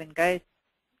won't even go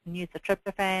and use the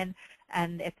tryptophan.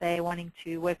 And if they're wanting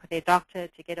to work with their doctor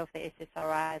to get off the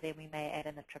SSRI, then we may add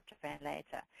in the tryptophan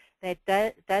later. That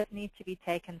does need to be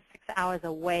taken 6 hours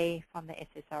away from the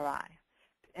SSRI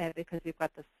because we've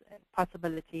got this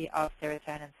possibility of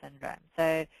serotonin syndrome.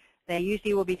 So they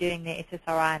usually will be doing their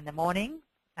SSRI in the morning.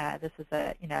 This is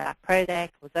a, like Prozac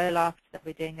or Zoloft, that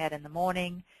we're doing that in the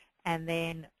morning. And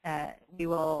then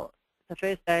the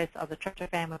first dose of the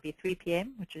tryptophan would be 3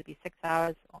 p.m., which would be 6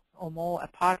 hours or more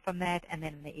apart from that, and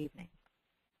then in the evening.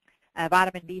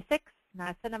 Vitamin B6,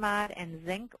 niacinamide, and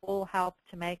zinc all help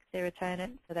to make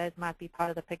serotonin, so those might be part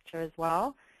of the picture as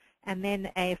well. And then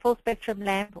a full-spectrum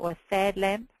lamp or a SAD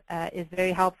lamp is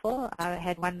very helpful. I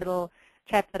had one little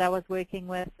chap that I was working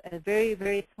with, a very,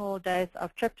 very small dose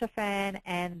of tryptophan,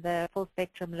 and the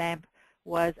full-spectrum lamp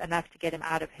was enough to get him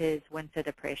out of his winter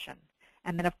depression.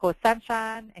 And then, of course,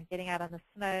 sunshine and getting out on the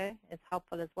snow is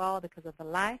helpful as well because of the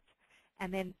light.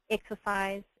 And then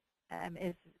exercise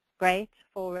is great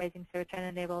for raising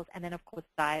serotonin levels. And then, of course,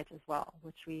 diet as well,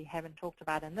 which we haven't talked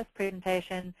about in this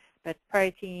presentation, but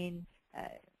protein,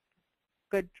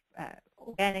 good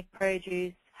organic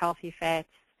produce, healthy fats,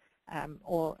 and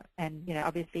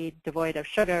obviously devoid of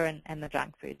sugar and the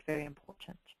junk food, very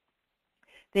important.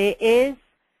 There is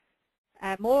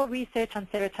more research on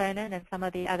serotonin and some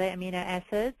of the other amino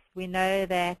acids. We know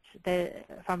that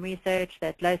from research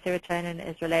that low serotonin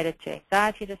is related to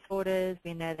anxiety disorders.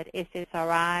 We know that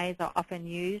SSRIs are often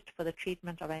used for the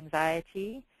treatment of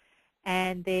anxiety.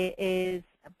 And there is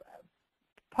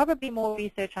probably more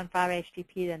research on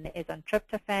 5-HTP than there is on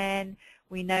tryptophan.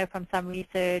 We know from some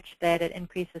research that it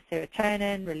increases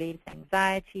serotonin, relieves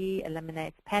anxiety,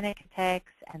 eliminates panic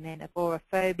attacks, and then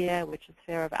agoraphobia, which is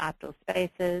fear of outdoor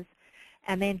spaces.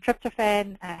 And then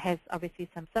tryptophan has obviously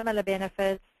some similar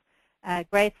benefits.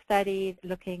 Great study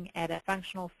looking at a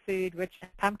functional food rich in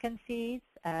pumpkin seeds.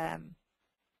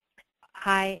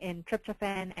 High in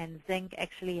tryptophan and zinc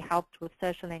actually helped with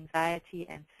social anxiety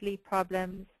and sleep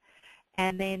problems.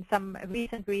 And then some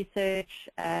recent research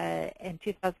in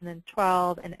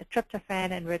 2012 in a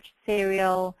tryptophan-enriched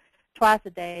cereal twice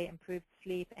a day improved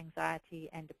sleep, anxiety,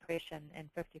 and depression in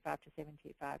 55 to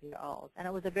 75-year-olds. And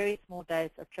it was a very small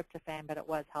dose of tryptophan, but it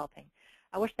was helping.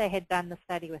 I wish they had done the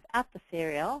study without the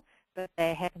cereal, but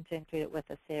they happened to include it with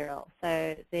the cereal.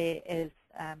 So there is,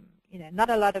 not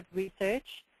a lot of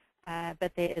research,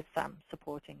 but there is some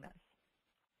supporting this.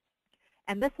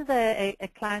 And this is a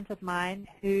client of mine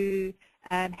who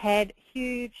had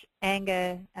huge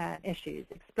anger issues,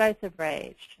 explosive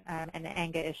rage and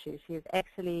anger issues. She was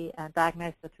actually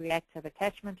diagnosed with reactive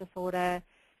attachment disorder,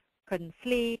 couldn't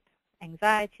sleep,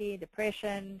 anxiety,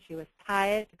 depression. She was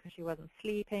tired because she wasn't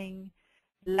sleeping,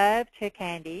 loved her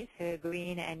candies, her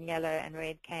green and yellow and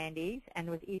red candies, and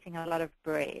was eating a lot of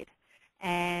bread.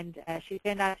 And she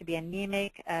turned out to be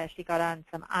anemic. She got on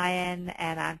some iron,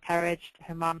 and I encouraged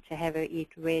her mom to have her eat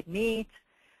red meat.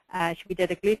 We did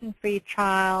a gluten-free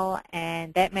trial,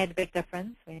 and that made a big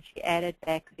difference. When she added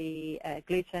back the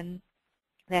gluten,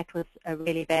 that was a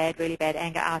really bad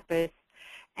anger outburst.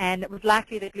 And it was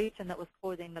likely the gluten that was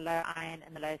causing the low iron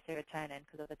and the low serotonin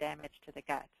because of the damage to the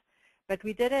gut. But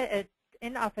we did an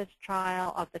in-office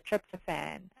trial of the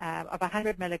tryptophan of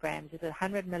 100 milligrams. It's a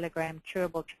 100 milligram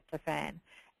chewable tryptophan.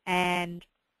 And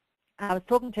I was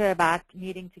talking to her about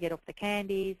needing to get off the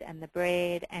candies and the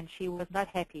bread, and she was not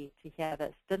happy to hear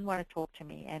this, didn't want to talk to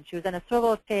me. And she was in a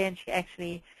swivel chair, and she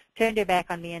actually turned her back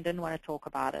on me and didn't want to talk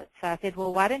about it. So I said,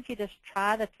 well, why don't you just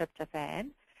try the tryptophan,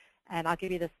 and I'll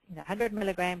give you this 100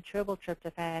 milligram chewable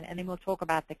tryptophan, and then we'll talk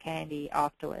about the candy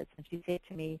afterwards. And she said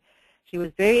to me, she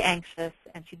was very anxious,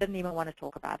 and she didn't even want to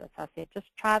talk about it. So I said, just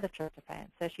try the tryptophan.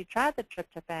 So she tried the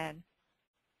tryptophan,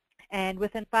 and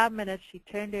within 5 minutes, she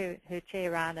turned her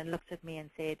chair around and looked at me and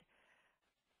said,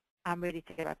 I'm ready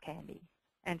to give up candy.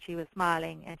 And she was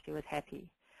smiling, and she was happy.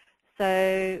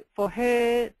 So for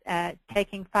her,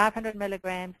 taking 500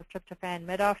 milligrams of tryptophan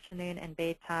mid-afternoon and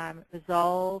bedtime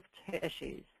resolved her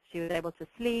issues. She was able to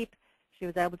sleep. She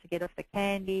was able to get off the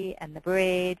candy and the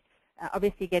bread.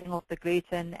 Obviously, getting off the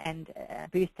gluten and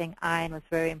boosting iron was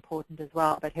very important as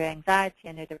well. But her anxiety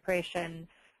and her depression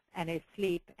and her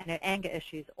sleep and her anger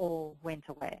issues all went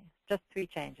away. Just 3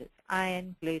 changes: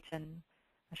 iron, gluten,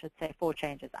 I should say 4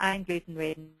 changes: iron, gluten,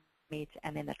 red meat,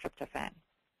 and then the tryptophan.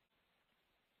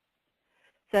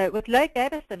 So with low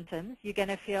GABA symptoms, you're going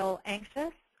to feel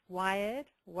anxious, wired,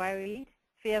 worried,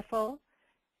 fearful,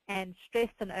 and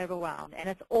stressed and overwhelmed. And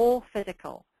it's all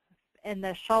physical, in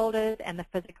the shoulders and the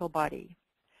physical body.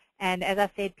 And as I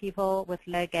said, people with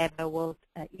low GABA will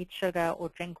eat sugar or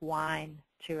drink wine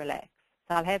to relax.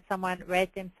 So I'll have someone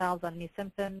rate themselves on these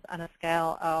symptoms on a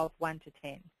scale of 1 to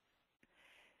 10.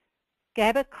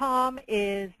 GABA Calm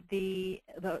is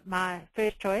my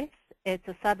first choice. It's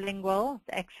a sublingual.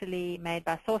 It's actually made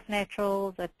by Source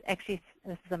Naturals. It actually,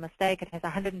 this is a mistake, it has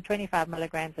 125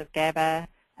 milligrams of GABA,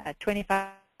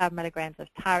 25 milligrams of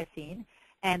tyrosine,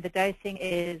 and the dosing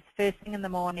is first thing in the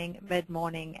morning,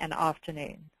 mid-morning, and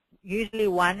afternoon. Usually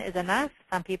one is enough.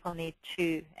 Some people need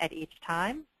 2 at each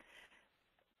time.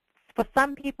 For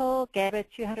some people, GABA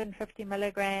 250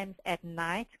 milligrams at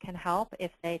night can help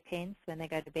if they're tense when they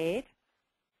go to bed,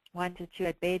 1 to 2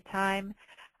 at bedtime.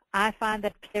 I find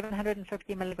that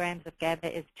 750 milligrams of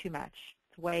GABA is too much.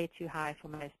 It's way too high for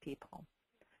most people.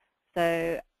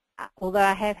 So although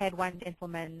I have had one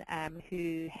gentleman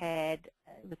who had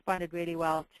responded really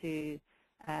well to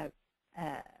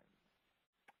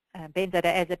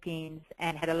benzodiazepines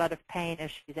and had a lot of pain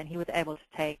issues, and he was able to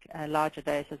take larger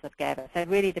doses of GABA. So it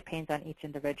really depends on each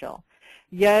individual.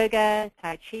 Yoga,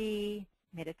 Tai Chi,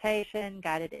 meditation,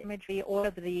 guided imagery, all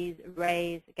of these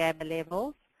raise GABA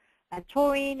levels.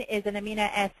 Taurine is an amino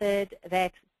acid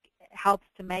that helps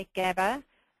to make GABA.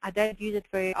 I don't use it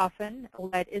very often,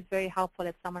 although it is very helpful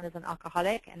if someone is an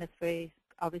alcoholic, and it's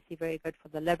obviously very good for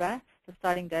the liver. The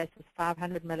starting dose is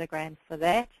 500 milligrams for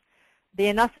that. The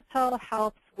inositol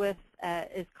helps with,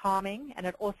 is calming, and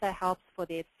it also helps for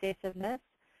the obsessiveness.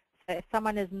 So if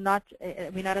someone is not,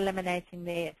 we're not eliminating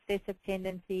their obsessive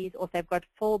tendencies, or if they've got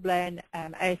full-blown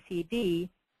OCD,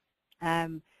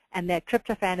 and their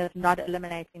tryptophan is not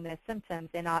eliminating their symptoms,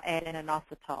 then I'll add in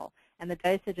inositol. And the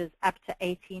dosage is up to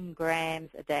 18 grams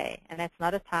a day. And that's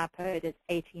not a typo, it is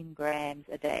 18 grams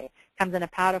a day. It comes in a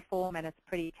powder form, and it's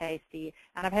pretty tasty.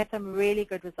 And I've had some really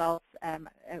good results.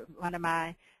 One of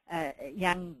my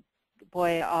young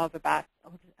boy of about,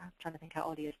 I'm trying to think how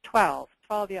old he is,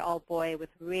 12-year-old boy with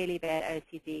really bad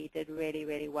OCD did really,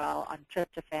 really well on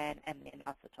tryptophan and the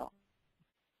inositol.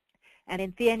 And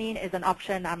then theanine is an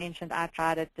option. I mentioned I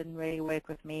tried it, didn't really work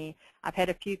with me. I've had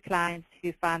a few clients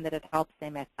who find that it helps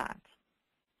them at night.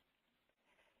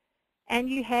 And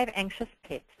you have anxious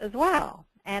pets as well.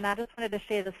 And I just wanted to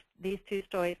share these 2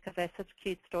 stories because they're such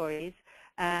cute stories.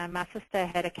 My sister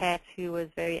had a cat who was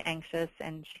very anxious,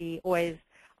 and she always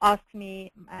asked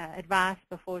me advice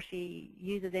before she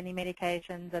uses any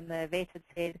medications, and the vet had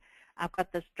said, I've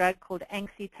got this drug called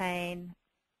Accutane,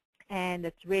 and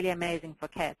it's really amazing for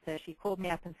cats. So she called me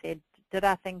up and said, did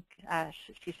I think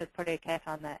she should put her cat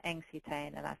on the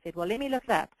Accutane? And I said, well, let me look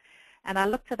it up. And I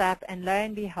looked it up, and lo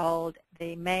and behold,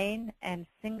 the main and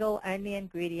single only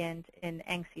ingredient in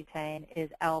Accutane is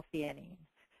L-theanine.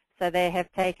 So they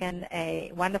have taken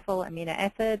a wonderful amino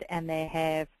acid, and they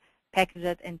have packaged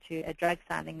it into a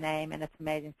drug-sounding name, and it's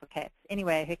amazing for cats.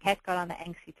 Anyway, her cat got on the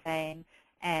Accutane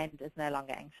and is no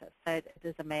longer anxious. So it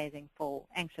is amazing for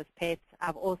anxious pets.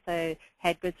 I've also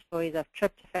had good stories of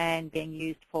tryptophan being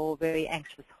used for very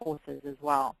anxious horses as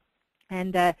well.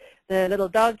 And the little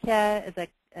dog here is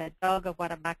a dog of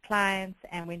one of my clients,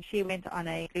 and when she went on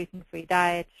a gluten-free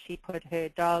diet, she put her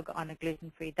dog on a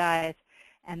gluten-free diet,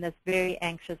 and this very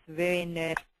anxious, very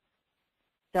nervous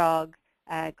dog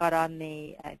got on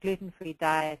the gluten-free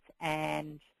diet,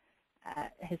 and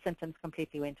his symptoms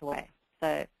completely went away.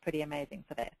 So pretty amazing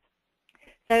for that.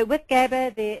 So with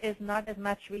GABA, there is not as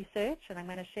much research, and I'm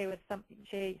going to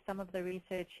share some of the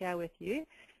research here with you.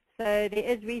 So there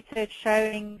is research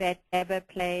showing that GABA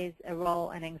plays a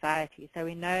role in anxiety. So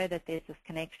we know that there's this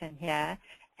connection here,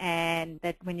 and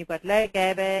that when you've got low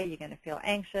GABA, you're going to feel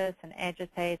anxious and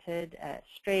agitated,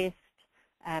 stressed,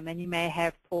 and you may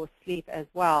have poor sleep as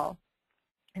well.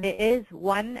 And there is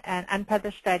an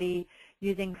unpublished study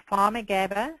using pharma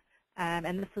GABA,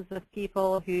 and this was with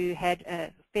people who had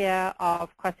a fear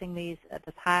of crossing this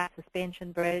high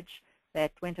suspension bridge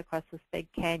that went across this big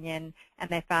canyon, and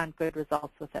they found good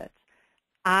results with it.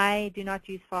 I do not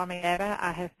use pharma GABA.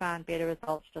 I have found better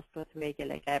results just with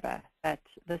regular GABA, but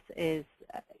this is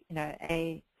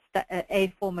a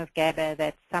form of GABA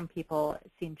that some people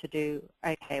seem to do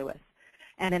okay with.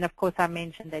 And then, of course, I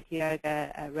mentioned that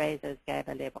yoga raises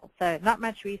GABA levels. So not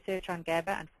much research on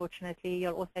GABA, unfortunately.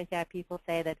 You'll also hear people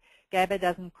say that GABA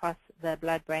doesn't cross the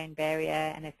blood-brain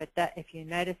barrier, and if you're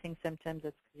noticing symptoms,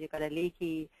 it's because you've got a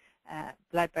leaky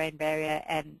blood-brain barrier,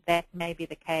 and that may be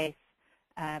the case,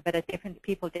 but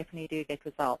people definitely do get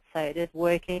results. So it is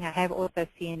working. I have also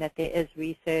seen that there is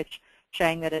research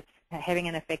showing that it's having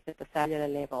an effect at the cellular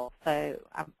level. So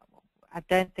I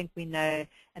don't think we know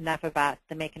enough about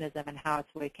the mechanism and how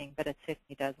it's working, but it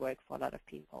certainly does work for a lot of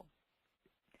people.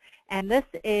 And this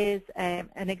is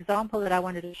an example that I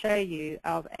wanted to show you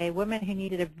of a woman who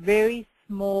needed a very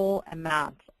small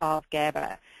amount of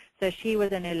GABA. So she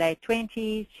was in her late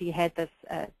 20s. She had this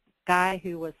guy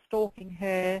who was stalking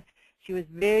her. She was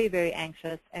very, very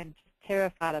anxious and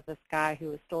terrified of this guy who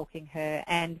was stalking her.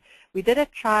 And we did a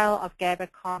trial of GABA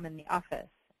calm in the office.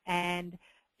 And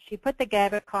she put the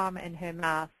GABA calm in her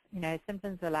mouth. You know,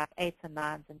 symptoms were like 8s and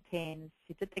 9s and 10s.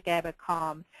 She did the GABA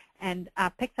calm, and I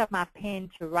picked up my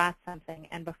pen to write something,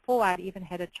 and before I'd even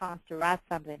had a chance to write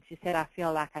something, she said, I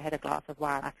feel like I had a glass of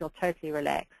wine. I feel totally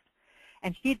relaxed.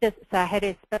 And she just, so I had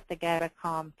her spit the GABA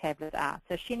calm tablet out.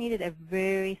 So she needed a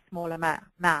very small amount.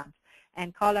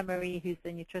 And Carla Marie, who's the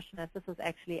nutritionist, this was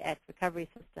actually at Recovery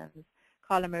Systems,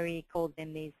 Carla Marie called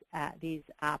them these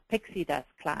pixie dust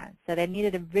clients. So they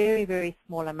needed a very, very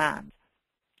small amount.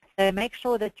 So make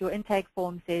sure that your intake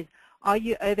form says, are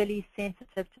you overly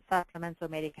sensitive to supplements or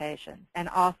medications? And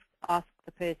ask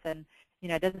the person, you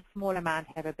know, does a small amount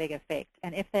have a big effect?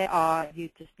 And if they are, you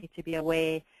just need to be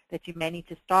aware that you may need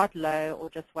to start low or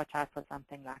just watch out for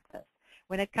something like this.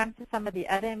 When it comes to some of the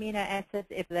other amino acids,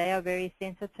 if they are very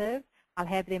sensitive, I'll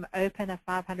have them open a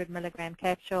 500 milligram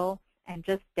capsule and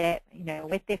just dab, you know,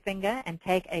 wet their finger and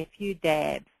take a few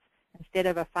dabs. Instead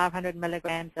of a 500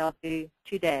 milligrams, they'll do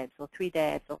 2 dabs or 3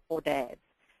 dabs or 4 dabs,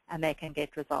 and they can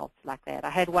get results like that. I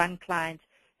had one client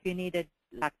who needed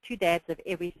like 2 dabs of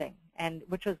everything, and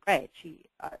which was great. She,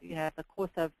 you know, the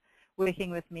course of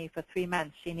working with me for 3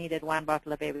 months, she needed 1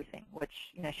 bottle of everything,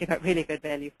 which, you know, she got really good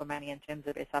value for money in terms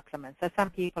of her supplements. So some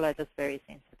people are just very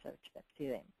sensitive to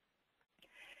them.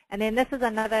 And then this is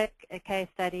another case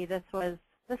study. This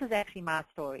is actually my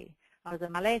story. I was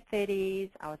in my late 30s.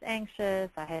 I was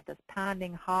anxious. I had this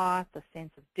pounding heart, the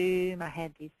sense of doom. I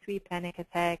had these 3 panic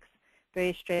attacks,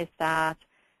 very stressed out.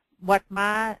 What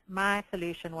my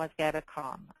solution was GABA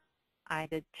calm. I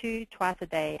did 2 twice a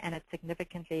day, and it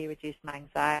significantly reduced my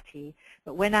anxiety.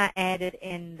 But when I added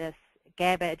in this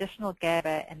GABA, additional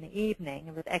GABA in the evening,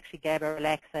 it was actually GABA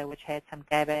relaxer, which had some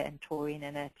GABA and taurine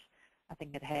in it. I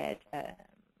think it had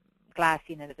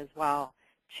glycine in it as well.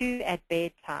 2 at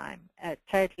bedtime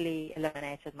totally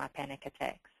eliminated my panic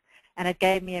attacks. And it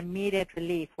gave me immediate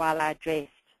relief while I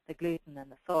addressed the gluten and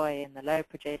the soy and the low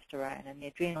progesterone and the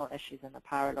adrenal issues and the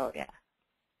pyroluria.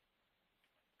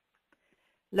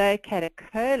 Low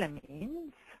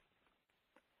catecholamines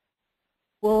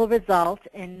will result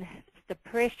in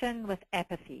depression with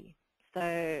apathy.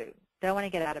 So don't want to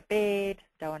get out of bed,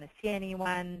 don't want to see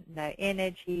anyone, no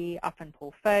energy, often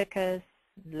poor focus,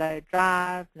 low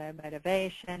drive, low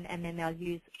motivation, and then they'll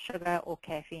use sugar or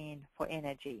caffeine for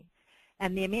energy.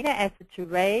 And the amino acid to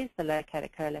raise the low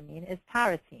catecholamine is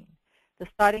tyrosine. The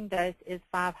starting dose is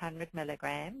 500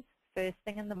 milligrams, first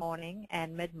thing in the morning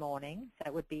and mid-morning. So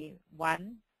it would be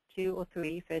 1, 2, or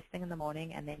 3 first thing in the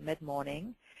morning and then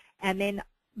mid-morning. And then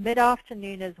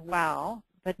mid-afternoon as well,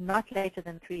 but not later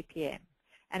than 3 p.m.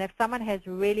 And if someone has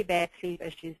really bad sleep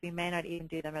issues, we may not even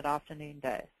do the mid-afternoon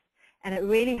dose. And it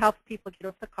really helps people get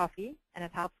off the coffee, and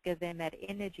it helps give them that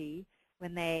energy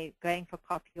when they're going for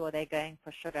coffee or they're going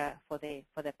for sugar for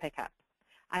their pickup.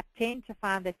 I tend to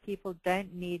find that people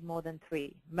don't need more than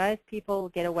 3. Most people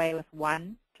get away with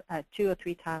 1, 2 or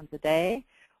 3 times a day,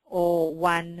 or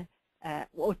 1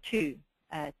 or 2,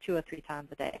 2 or 3 times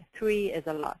a day. 3 is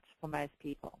a lot for most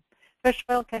people. Fish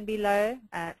oil can be low,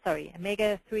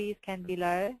 omega-3s can be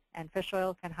low, and fish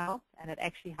oil can help, and it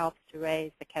actually helps to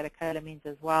raise the catecholamines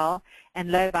as well,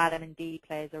 and low vitamin D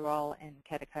plays a role in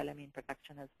catecholamine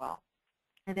production as well.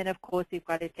 And then, of course, we've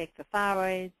got to check the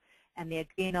thyroid and the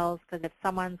adrenals, because if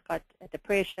someone's got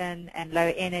depression and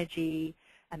low energy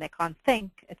and they can't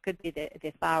think, it could be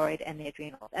the thyroid and the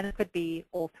adrenals, and it could be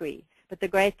all 3. But the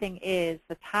great thing is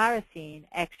the tyrosine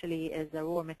actually is a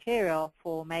raw material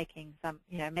for making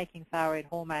making thyroid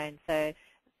hormone. So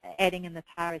adding in the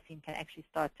tyrosine can actually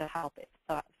start to help if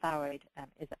thyroid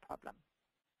is a problem.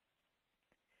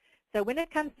 So when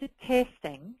it comes to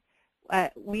testing, I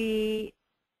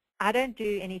don't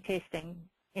do any testing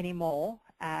anymore.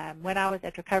 When I was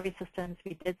at Recovery Systems,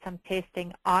 we did some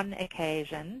testing on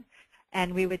occasion,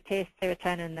 and we would test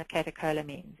serotonin and the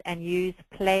catecholamines and use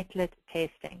platelet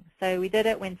testing. So we did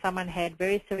it when someone had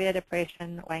very severe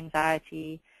depression or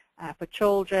anxiety, for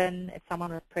children, if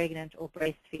someone was pregnant or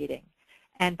breastfeeding.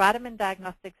 And Vitamin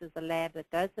Diagnostics is the lab that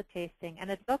does the testing,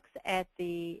 and it looks at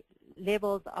the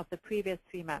levels of the previous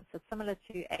 3 months. It's similar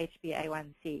to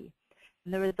HbA1c.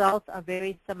 And the results are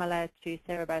very similar to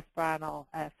cerebrospinal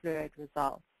fluid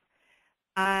results.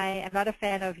 I am not a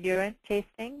fan of urine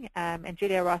testing, and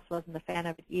Julia Ross wasn't a fan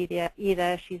of it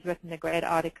either. She's written a great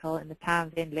article in the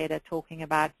Townsend letter talking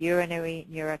about urinary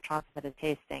neurotransmitter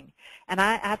testing. And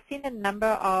I've seen a number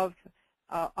of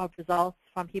results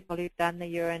from people who've done the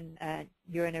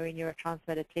urinary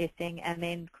neurotransmitter testing and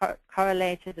then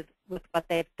correlated it with what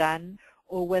they've done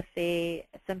or with their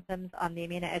symptoms on the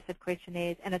amino acid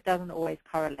questionnaires, and it doesn't always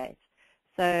correlate.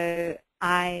 So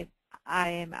I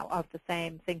am of the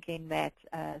same thinking that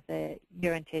the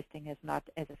urine testing is not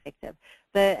as effective.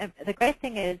 The great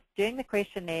thing is, doing the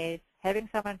questionnaires, having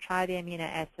someone try the amino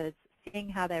acids, seeing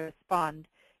how they respond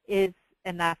is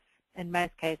enough in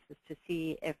most cases to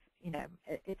see if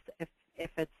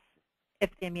if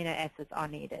the amino acids are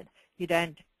needed. You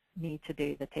don't need to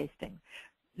do the testing.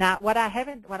 Now, what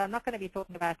I'm not going to be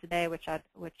talking about today, which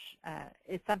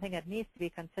is something that needs to be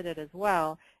considered as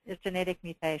well, is genetic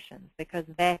mutations, because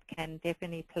that can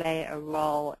definitely play a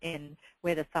role in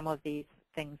whether some of these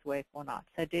things work or not.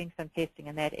 So doing some testing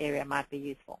in that area might be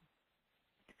useful.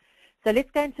 So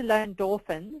let's go into low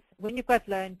endorphins. When you've got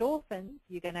low endorphins,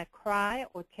 you're going to cry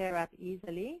or tear up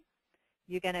easily.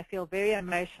 You're going to feel very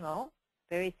emotional,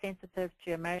 very sensitive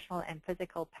to emotional and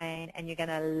physical pain, and you're going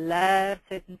to love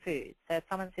certain foods. So if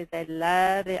someone says they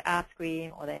love their ice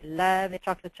cream or they love their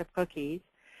chocolate chip cookies,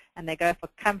 and they go for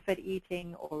comfort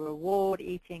eating or reward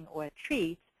eating or a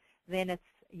treat, then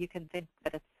you can think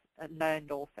that it's low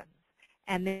endorphins.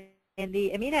 And then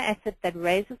the amino acid that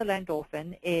raises the low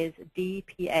endorphin is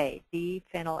DPA,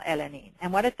 d-phenylalanine.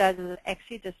 And what it does is it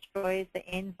actually destroys the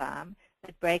enzyme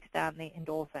that breaks down the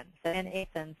endorphin. So in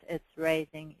essence, it's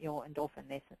raising your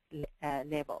endorphin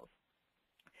levels.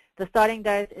 The starting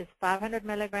dose is 500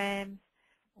 milligrams,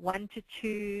 1 to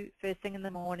 2 first thing in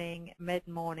the morning,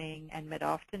 mid-morning, and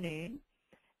mid-afternoon.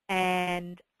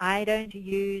 And I don't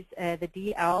use the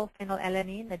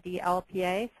DL-phenylalanine, the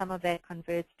DLPA. Some of that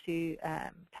converts to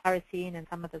tyrosine, and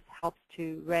some of this helps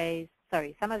to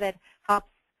some of that helps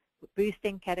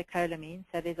boosting catecholamine,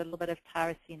 so there's a little bit of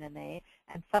tyrosine in there,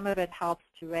 and some of it helps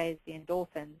to raise the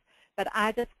endorphins. But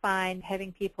I just find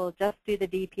having people just do the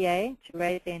DPA to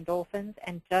raise the endorphins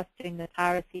and just doing the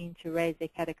tyrosine to raise their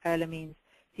catecholamines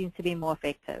seems to be more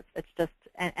effective. It's just,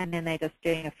 and then they're just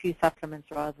doing a few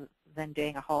supplements rather than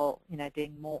doing a whole,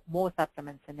 doing more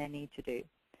supplements than they need to do.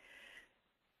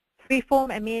 Free-form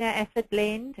amino acid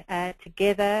blend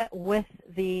together with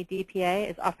the DPA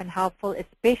is often helpful,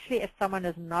 especially if someone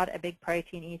is not a big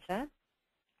protein eater.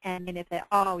 And then if they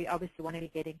are, we obviously want to be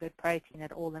getting good protein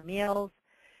at all the meals.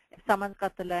 If someone's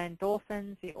got the low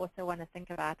endorphins, we also want to think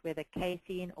about whether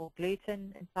casein or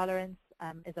gluten intolerance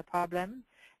is a problem.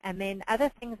 And then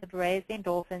other things that raise the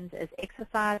endorphins is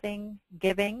exercising,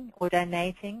 giving or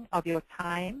donating of your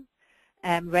time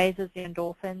raises the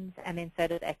endorphins, and then so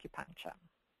does acupuncture.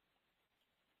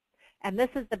 And this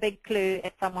is the big clue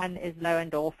if someone is low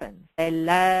endorphins. They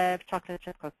love chocolate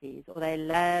chip cookies, or they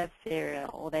love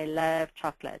cereal, or they love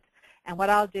chocolate. And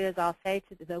what I'll do is I'll say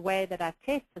to the way that I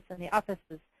test this in the office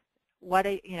is,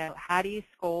 how do you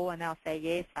score? And they'll say,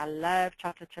 yes, I love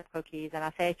chocolate chip cookies. And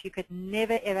I say, if you could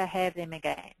never, ever have them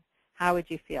again, how would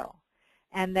you feel?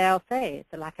 And they'll say,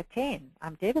 it's like a 10.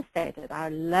 I'm devastated. I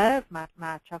love my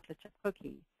chocolate chip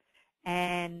cookie.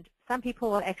 And some people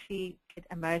will actually get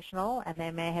emotional, and they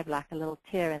may have like a little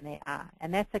tear in their eye.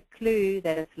 And that's a clue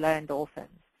that it's low endorphins.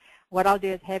 What I'll do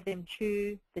is have them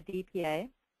chew the DPA,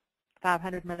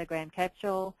 500 milligram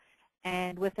capsule,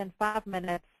 and within 5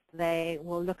 minutes, they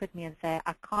will look at me and say,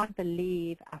 I can't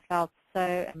believe I felt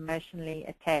so emotionally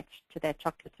attached to that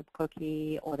chocolate chip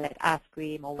cookie or that ice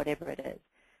cream or whatever it is.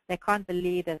 They can't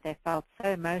believe that they felt so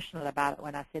emotional about it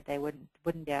when I said they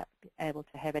wouldn't be able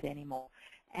to have it anymore.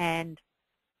 And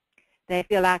they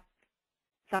feel like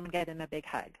someone gave them a big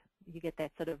hug. You get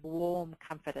that sort of warm,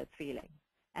 comforted feeling.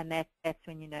 And that's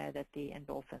when you know that the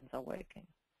endorphins are working.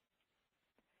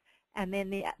 And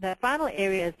then the final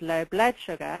area is low blood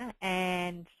sugar.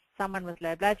 And someone with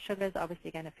low blood sugar is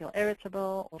obviously going to feel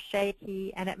irritable or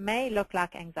shaky, and it may look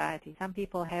like anxiety. Some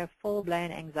people have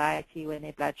full-blown anxiety when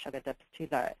their blood sugar dips too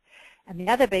low. And the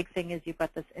other big thing is you've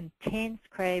got this intense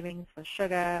cravings for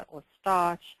sugar or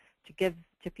starch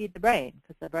to feed the brain,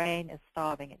 because the brain is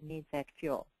starving. It needs that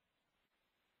fuel.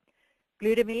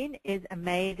 Glutamine is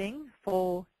amazing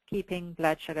for keeping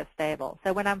blood sugar stable.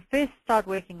 So when I first start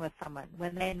working with someone,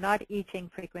 when they're not eating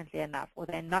frequently enough, or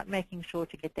they're not making sure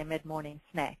to get their mid-morning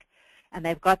snack, and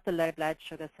they've got the low blood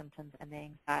sugar symptoms and the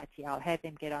anxiety, I'll have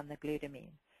them get on the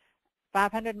glutamine.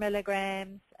 500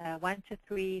 milligrams, 1 to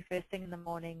 3, first thing in the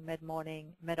morning,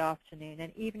 mid-morning, mid-afternoon,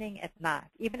 and evening at night.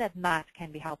 Even at night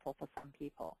can be helpful for some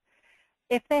people.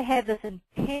 If they have this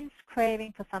intense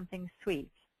craving for something sweet,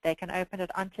 they can open it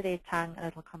onto their tongue and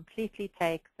it will completely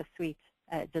take the sweet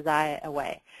desire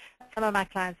away. Some of my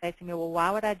clients say to me, well,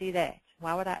 why would I do that?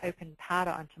 Why would I open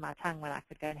powder onto my tongue when I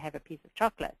could go and have a piece of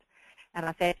chocolate? And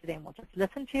I say to them, well, just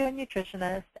listen to your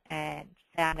nutritionist and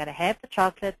say, I'm going to have the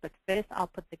chocolate, but first I'll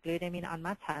put the glutamine on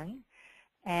my tongue,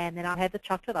 and then I'll have the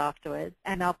chocolate afterwards,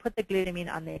 and I'll put the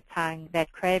glutamine on their tongue.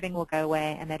 That craving will go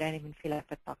away, and they don't even feel like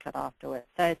the chocolate afterwards.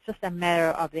 So it's just a matter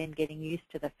of them getting used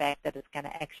to the fact that it's going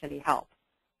to actually help.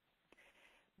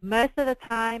 Most of the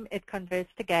time, it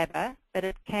converts to GABA, but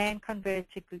it can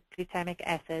convert to glutamic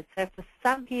acid. So for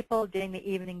some people, doing the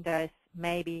evening dose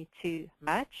may be too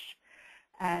much.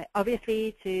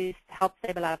 Obviously, to help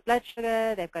stabilize blood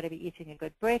sugar, they've got to be eating a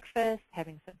good breakfast,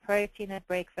 having some protein at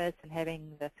breakfast, and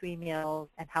having the 3 meals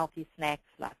and healthy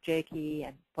snacks like jerky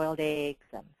and boiled eggs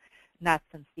and nuts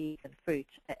and seeds and fruit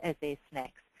as their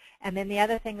snacks. And then the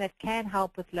other thing that can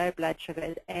help with low blood sugar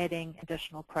is adding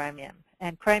additional chromium.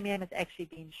 And chromium has actually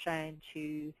been shown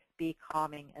to be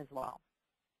calming as well.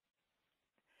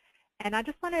 And I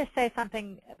just want to say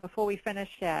something before we finish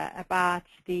here about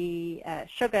the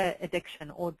sugar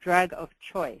addiction or drug of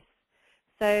choice.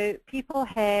 So people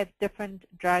have a different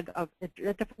drug of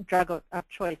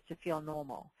choice to feel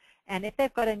normal. And if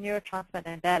they've got a neurotransmitter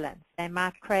imbalance, they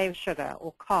might crave sugar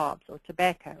or carbs or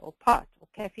tobacco or pot or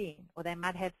caffeine, or they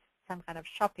might have some kind of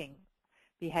shopping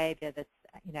behavior that's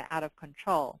out of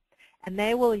control. And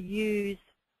they will use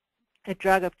a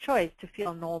drug of choice to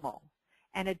feel normal.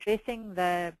 And addressing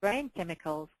the brain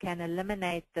chemicals can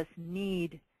eliminate this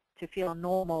need to feel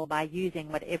normal by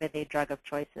using whatever their drug of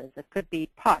choice is. It could be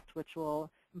pot, which will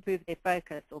improve their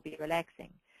focus or be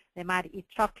relaxing. They might eat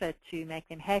chocolate to make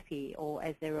them happy or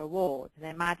as their reward.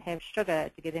 They might have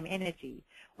sugar to give them energy,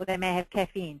 or they may have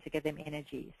caffeine to give them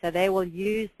energy. So they will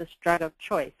use this drug of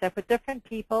choice. So for different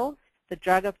people, the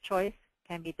drug of choice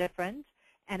can be different,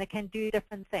 and it can do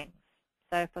different things.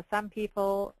 So for some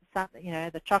people,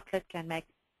 the chocolate can make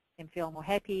them feel more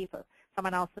happy. For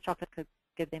someone else, the chocolate could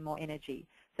give them more energy.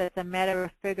 So it's a matter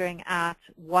of figuring out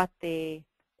what their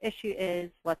issue is,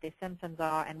 what their symptoms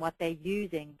are, and what they're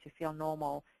using to feel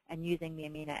normal, and using the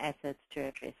amino acids to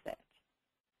address that.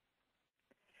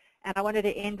 And I wanted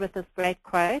to end with this great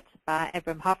quote by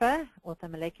Abram Hoffer,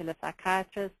 orthomolecular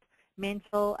psychiatrist.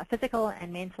 Physical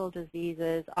and mental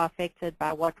diseases are affected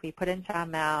by what we put into our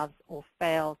mouths or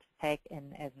fail to take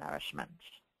in as nourishment.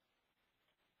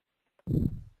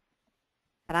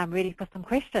 And I'm ready for some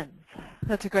questions.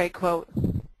 That's a great quote.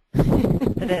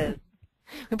 It is.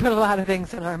 We put a lot of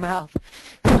things in our mouth,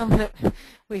 some that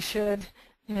we should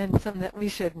and some that we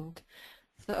shouldn't.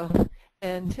 So,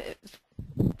 and it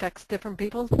affects different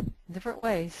people in different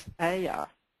ways. Yeah.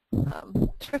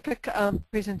 Terrific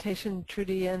presentation,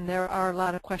 Trudy, and there are a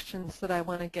lot of questions that I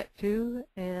want to get to,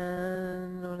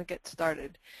 and I want to get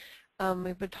started.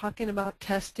 We've been talking about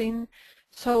testing.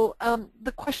 So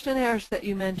the questionnaires that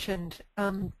you mentioned,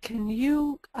 can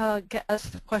you get us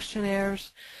the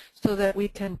questionnaires so that we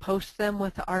can post them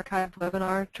with the archived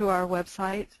webinar to our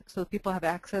website so people have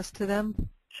access to them?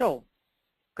 Sure.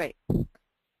 Great.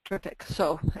 Terrific.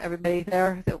 So everybody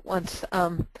there that wants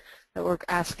that we're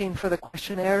asking for the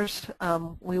questionnaires,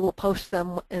 we will post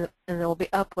them and they'll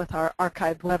be up with our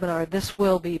archived webinar. This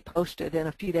will be posted in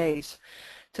a few days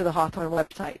to the Hawthorn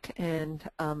website, and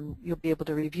you'll be able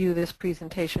to review this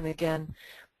presentation again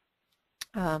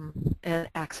and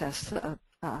access the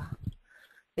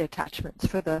attachments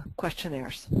for the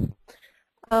questionnaires.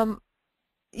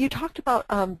 You talked about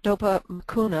dopa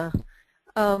mucuna.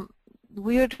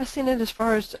 Were you addressing it as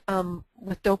far as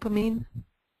with dopamine?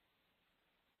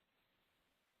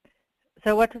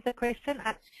 So what was the question?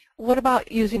 What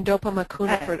about using dopa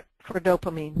mucuna for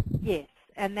dopamine? Yes,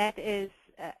 and that has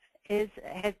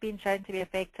been shown to be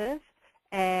effective,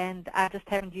 and I just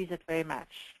haven't used it very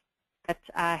much. But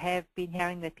I have been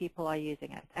hearing that people are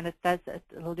using it, and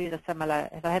it'll do the similar.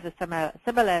 It'll have a similar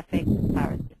effect as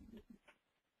tyrosine.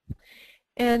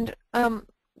 And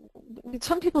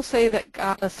some people say that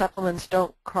GABA supplements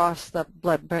don't cross the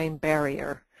blood-brain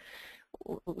barrier.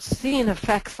 Seeing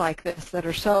effects like this that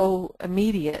are so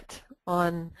immediate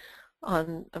on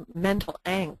mental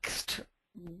angst,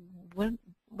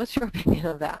 what's your opinion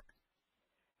of that?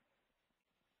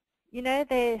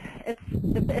 It's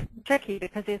tricky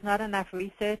because there's not enough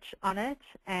research on it,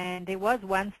 and there was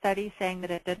one study saying that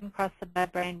it didn't cross the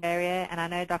blood-brain barrier, and I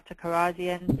know Dr.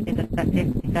 Karazian said that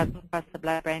it doesn't cross the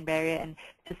blood-brain barrier, and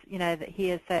just, that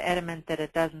he is so adamant that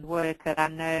it doesn't work that I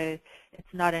know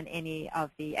it's not in any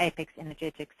of the Apex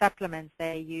energetic supplements.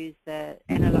 They use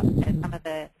some of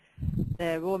the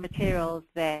raw materials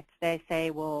that they say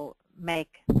the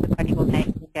body will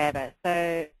make GABA.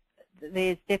 So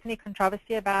there's definitely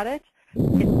controversy about it.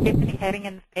 it's definitely having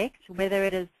an effect, whether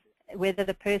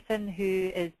the person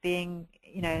who is being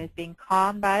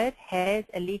calmed by it has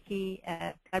a leaky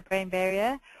blood-brain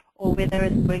barrier, or whether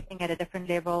it's working at a different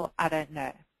level, I don't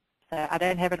know. So I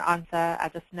don't have an answer. I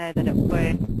just know that it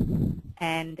works.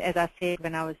 And as I said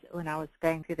when I was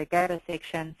going through the GABA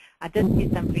section, I did see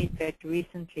some research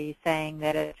recently saying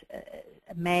that it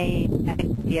may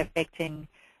be affecting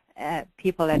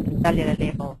people at the cellular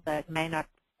level, so it may not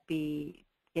be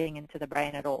getting into the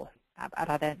brain at all.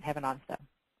 I don't have an answer.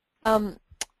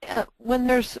 When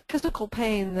there's physical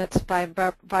pain that's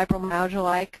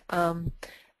fibromyalgia-like,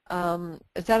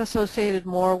 is that associated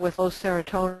more with low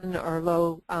serotonin or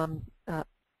low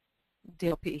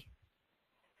DLP?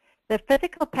 The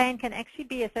physical pain can actually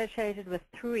be associated with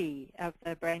 3 of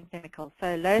the brain chemicals.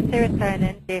 So low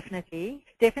serotonin, definitely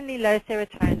low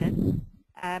serotonin,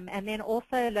 and then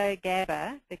also low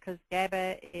GABA, because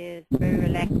GABA is very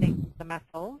relaxing to the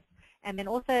muscles, and then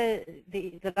also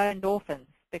the low endorphins,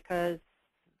 because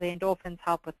the endorphins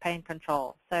help with pain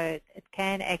control. So it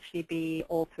can actually be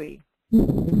all 3.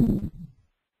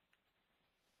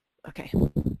 Okay.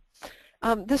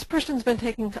 This person's been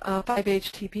taking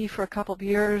 5-HTP for a couple of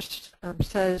years,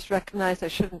 says, recognize I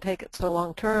shouldn't take it so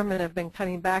long term and have been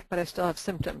cutting back, but I still have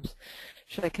symptoms.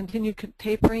 Should I continue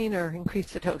tapering or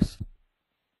increase the dose?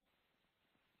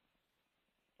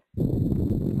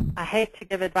 I hate to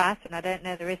give advice, and I don't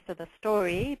know the rest of the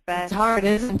story, but it's hard,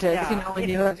 isn't it? Yeah, you know, when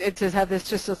you have, it just have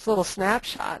this little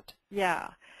snapshot.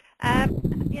 Yeah.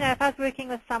 If I was working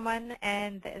with someone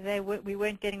and we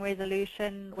weren't getting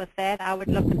resolution with that, I would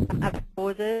look at some other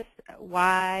causes,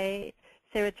 why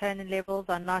serotonin levels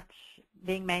are not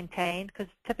being maintained, because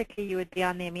typically you would be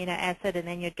on the amino acid and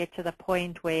then you'd get to the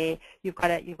point where you've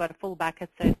got a full bucket,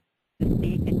 so to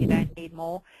speak, and you don't need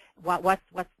more. What's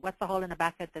the hole in the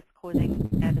bucket that's causing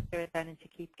the serotonin to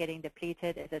keep getting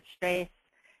depleted? Is it stress?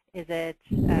 Is it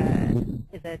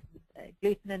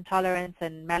gluten intolerance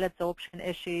and malabsorption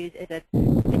issues? Is it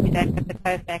that you don't have the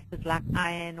cofactors like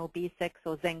iron or B6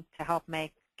 or zinc to help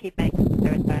keep making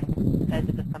serotonin? Those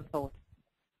are just some thoughts.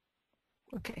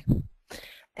 Okay.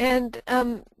 And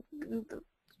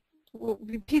we'll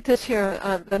repeat this here,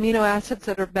 the amino acids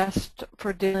that are best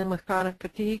for dealing with chronic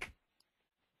fatigue?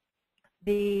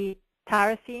 The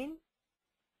tyrosine,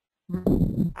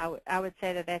 Mm-hmm. I would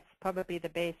say that that's probably the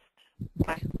best.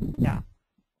 Okay. Yeah.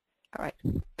 All right.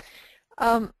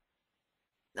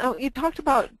 Now, you talked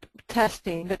about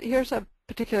testing, but here's a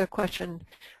particular question.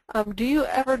 Do you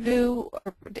ever do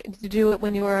it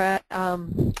when you were at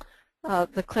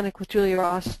the clinic with Julia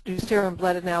Ross, do serum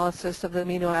blood analysis of the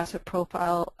amino acid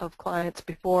profile of clients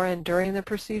before and during the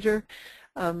procedure?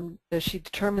 Does she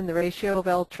determine the ratio of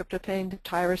l-tryptophan to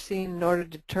tyrosine in order to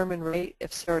determine rate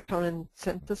if serotonin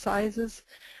synthesizes?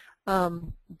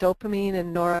 Dopamine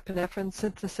and norepinephrine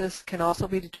synthesis can also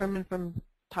be determined from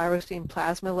tyrosine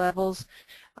plasma levels.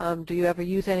 Do you ever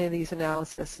use any of these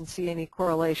analysis and see any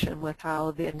correlation with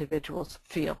how the individuals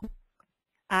feel?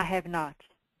 I have not,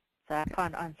 so I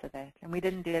can't answer that. And we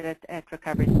didn't do it at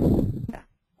recovery. Yeah.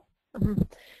 Mm-hmm.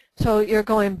 So you're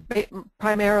going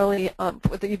primarily,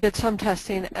 you did some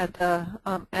testing at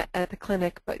the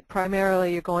clinic, but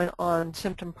primarily you're going on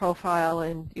symptom profile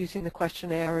and using the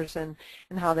questionnaires and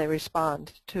how they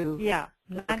respond to the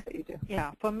work that you do.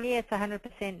 Yeah, for me it's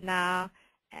 100% now,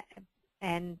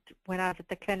 and when I was at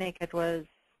the clinic it was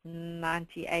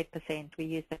 98%. We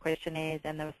used the questionnaires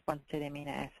and the response to the amino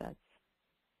acids.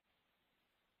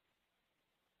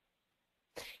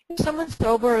 If someone's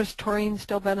sober, is taurine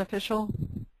still beneficial?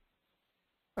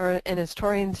 And is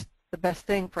taurine the best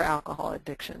thing for alcohol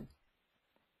addiction?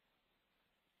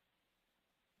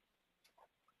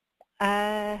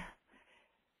 It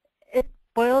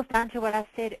boils down to what I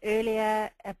said earlier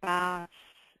about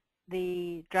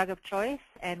the drug of choice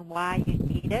and why you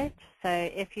need it. So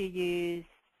if you use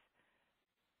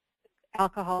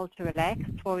alcohol to relax,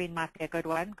 taurine might be a good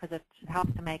one because it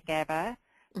helps to make GABA.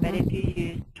 But if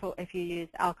you use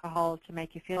alcohol to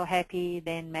make you feel happy,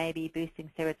 then maybe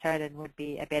boosting serotonin would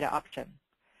be a better option.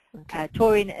 Okay.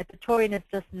 Taurine is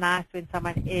just nice when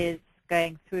someone is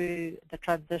going through the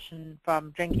transition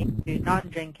from drinking to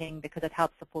non-drinking because it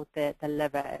helps support the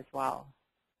liver as well.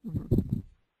 Mm-hmm.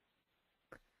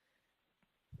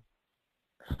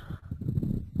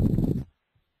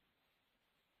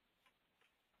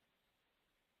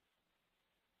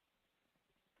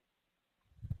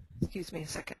 Excuse me a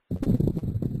second.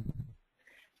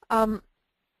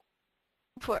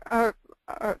 For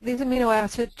these amino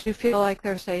acids, do you feel like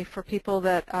they're safe for people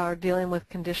that are dealing with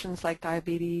conditions like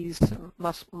diabetes,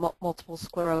 multiple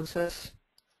sclerosis?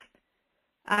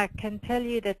 I can tell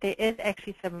you that there is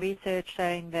actually some research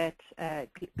showing that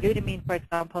glutamine, for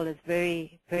example, is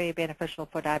very, very beneficial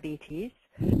for diabetes.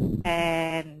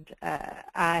 And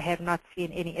I have not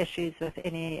seen any issues with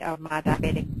any of my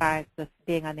diabetic clients with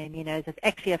being on the aminos. It's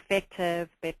actually effective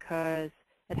because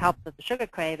it helps with the sugar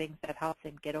cravings. That helps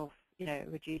them get off,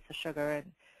 reduce the sugar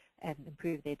and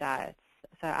improve their diets.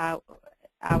 So I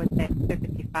would say it's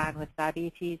perfectly fine with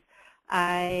diabetes.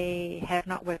 I have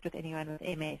not worked with anyone with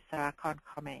MS, so I can't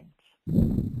comment.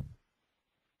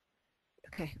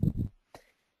 Okay.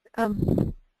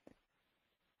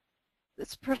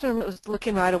 This person was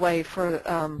looking right away for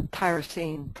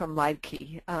tyrosine from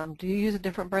Lidekey. Do you use a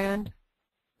different brand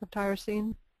of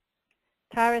tyrosine?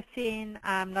 Tyrosine,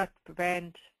 I'm not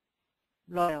brand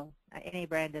loyal. Any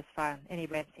brand is fine. Any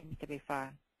brand seems to be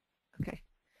fine. Okay.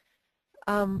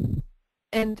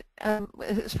 And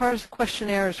as far as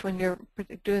questionnaires, when you're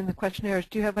doing the questionnaires,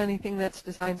 do you have anything that's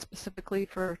designed specifically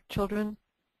for children?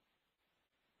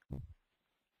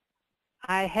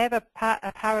 I have a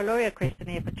pyroluria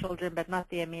questionnaire for children, but not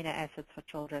the amino acids for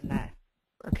children, no.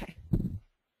 Okay.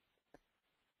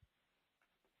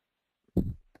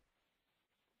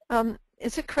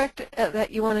 Is it correct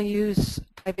that you want to use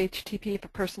 5-HTP if a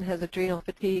person has adrenal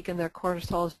fatigue and their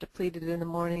cortisol is depleted in the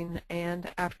morning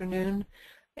and afternoon?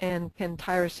 And can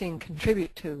tyrosine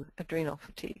contribute to adrenal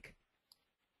fatigue?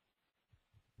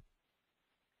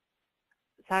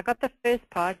 So I got the first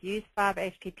part, use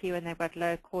 5-HTP when they've got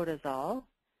low cortisol.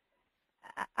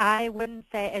 I wouldn't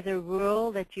say as a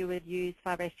rule that you would use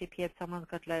 5-HTP if someone's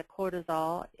got low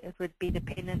cortisol. It would be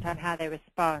dependent on how they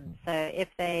respond. So if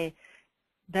they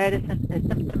notice a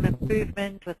symptom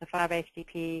improvement with the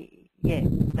 5-HTP, yes,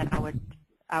 then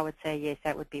I would say yes,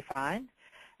 that would be fine.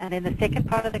 And then the second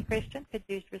part of the question, could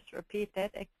you just repeat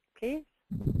that, please?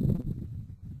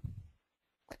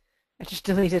 I just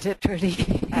deleted it, Trudy.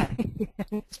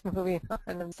 Just moving on,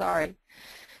 I'm sorry.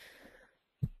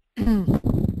 So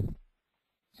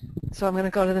I'm going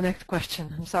to go to the next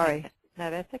question. I'm sorry.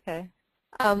 No, that's okay.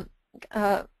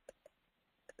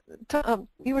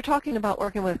 You were talking about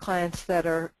working with clients that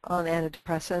are on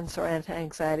antidepressants or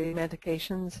anti-anxiety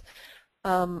medications.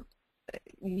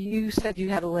 You said you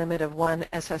had a limit of 1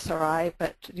 SSRI,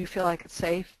 but do you feel like it's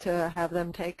safe to have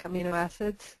them take amino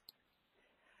acids?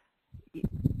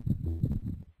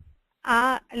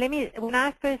 When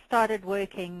I first started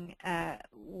working,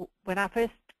 when I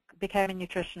first became a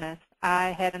nutritionist,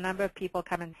 I had a number of people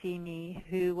come and see me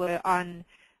who were on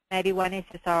maybe 1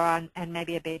 SSRI and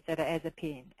maybe a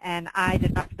benzodiazepine, and I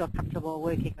did not feel comfortable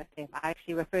working with them. I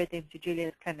actually referred them to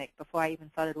Julia's clinic before I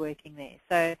even started working there.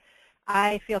 So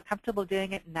I feel comfortable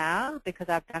doing it now because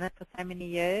I've done it for so many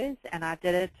years, and I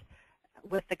did it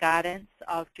with the guidance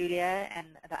of Julia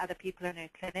and the other people in her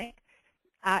clinic.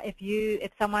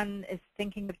 If someone is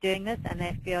thinking of doing this and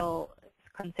they feel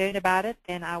concerned about it,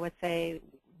 then I would say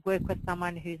work with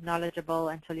someone who's knowledgeable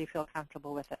until you feel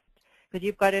comfortable with it.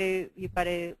 Because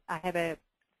I have a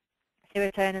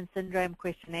serotonin syndrome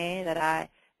questionnaire that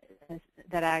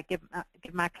I give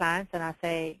my clients, and I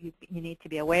say you need to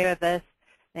be aware of this.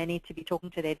 They need to be talking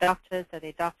to their doctor, so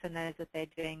their doctor knows that they're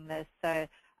doing this. So,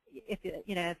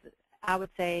 I would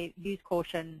say use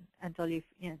caution until you've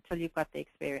got the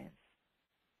experience.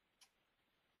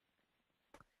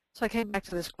 So I came back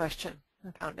to this question.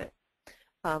 I found it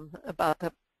about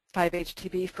the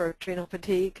 5-HTP for adrenal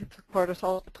fatigue, if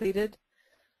cortisol depleted.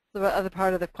 The other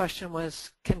part of the question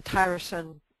was, can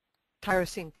tyrosine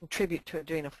contribute to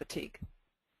adrenal fatigue?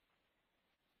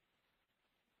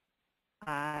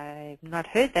 I've not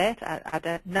heard that.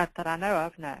 Not that I know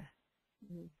of, no.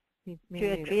 To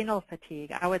adrenal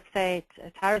fatigue, I would say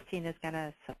tyrosine is going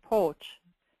to support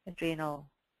adrenal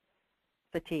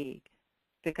fatigue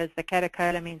because the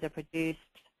catecholamines are produced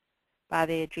by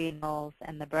the adrenals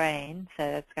and the brain, so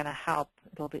it's going to help.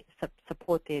 It'll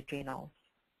support the adrenals.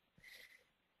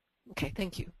 Okay,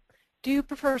 thank you. Do you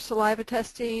prefer saliva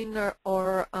testing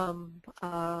or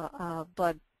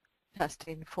blood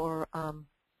testing for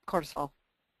cortisol?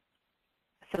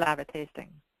 Saliva testing.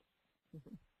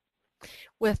 Mm-hmm.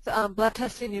 With blood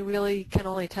testing, you really can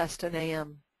only test an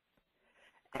AM.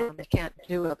 You can't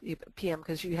do a PM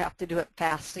because you have to do it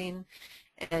fasting,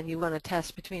 and you want to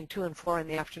test between 2 and 4 in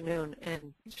the afternoon,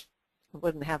 and you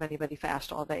wouldn't have anybody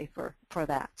fast all day for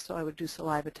that. So I would do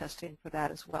saliva testing for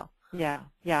that as well. Yeah,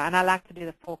 and I like to do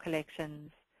the 4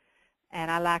 collections,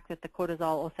 and I like that the cortisol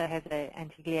also has an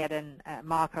anti-gliadin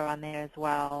marker on there as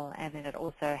well, and then it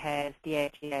also has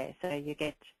DHEA, so you're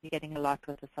getting a lot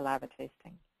with the saliva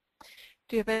testing.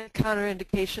 Do you have any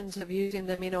counterindications of using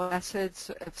the amino acids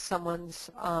if someone's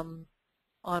on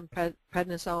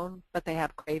prednisone but they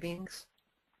have cravings?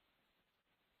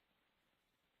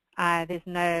 There's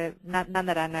none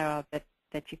that I know of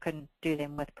that you couldn't do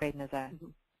them with prednisone. Mm-hmm.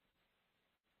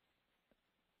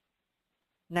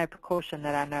 No precaution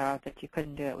that I know of that you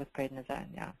couldn't do it with prednisone,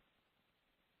 yeah.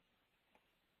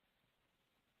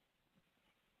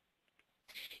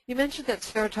 You mentioned that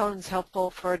serotonin is helpful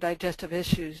for digestive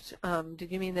issues.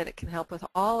 Did you mean that it can help with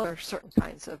all or certain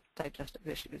kinds of digestive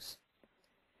issues?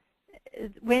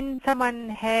 When someone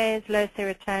has low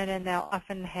serotonin, they'll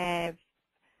often have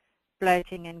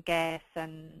bloating and gas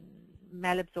and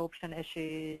malabsorption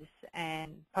issues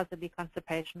and possibly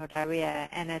constipation or diarrhea.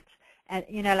 And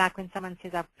you know, like when someone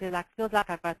says, feels like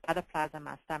I've got butterflies in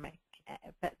my stomach,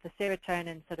 but the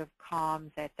serotonin sort of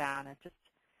calms that down. It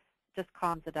just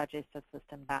calms the digestive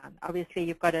system down. Obviously,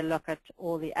 you've got to look at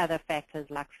all the other factors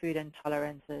like food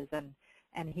intolerances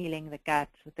and healing the gut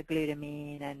with the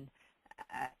glutamine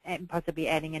and possibly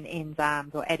adding in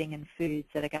enzymes or adding in foods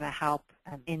that are going to help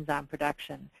enzyme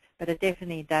production. But it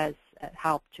definitely does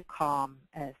help to calm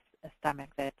a stomach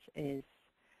that's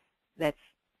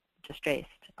distressed.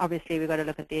 Obviously, we've got to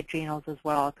look at the adrenals as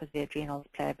well, because the adrenals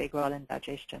play a big role in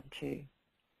digestion too.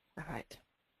 All right.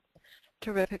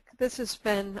 Terrific. This has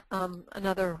been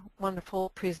another wonderful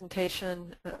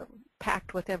presentation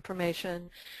packed with information.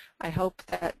 I hope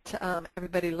that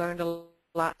everybody learned a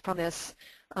lot from this.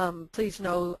 Please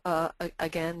know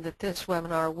again that this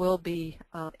webinar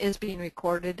is being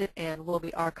recorded and will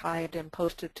be archived and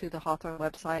posted to the Hawthorn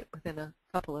website within a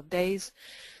couple of days.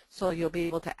 So you'll be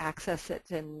able to access it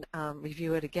and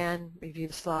review it again, review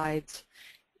the slides,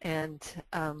 and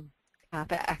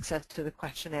have access to the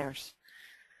questionnaires.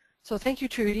 So thank you,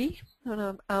 Trudy. I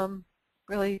want to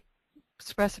really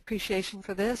express appreciation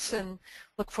for this and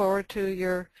look forward to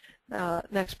your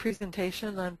next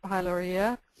presentation on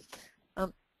pylorrhea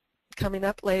coming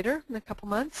up later in a couple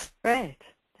months. Great.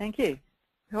 Thank you.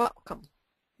 You're welcome.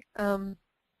 I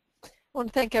want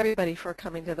to thank everybody for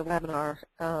coming to the webinar.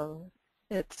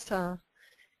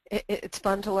 It's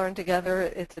fun to learn together.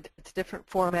 It's a different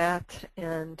format,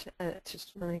 and it's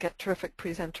just when we get terrific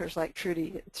presenters like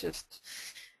Trudy,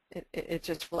 it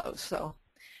just flows. So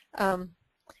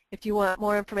if you want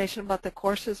more information about the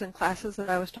courses and classes that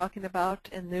I was talking about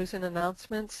in news and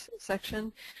announcements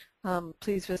section,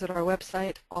 please visit our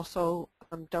website. Also,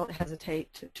 don't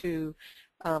hesitate to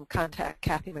contact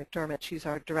Kathy McDermott. She's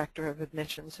our Director of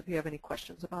Admissions if you have any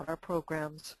questions about our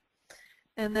programs.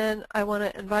 And then I want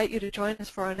to invite you to join us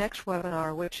for our next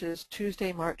webinar, which is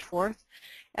Tuesday, March 4th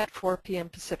at 4 p.m.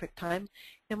 Pacific time.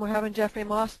 And we're having Jeffrey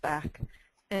Moss back.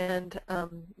 And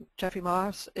Jeffrey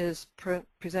Moss is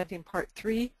presenting part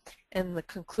 3 and the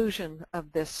conclusion of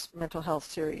this mental health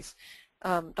series.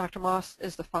 Dr. Moss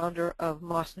is the founder of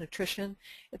Moss Nutrition.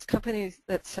 It's a company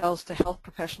that sells to health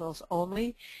professionals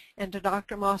only. And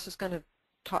Dr. Moss is going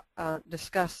to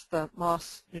discuss the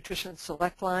Moss Nutrition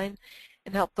Select line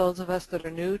and help those of us that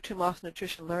are new to Moss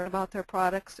Nutrition learn about their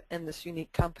products and this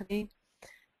unique company.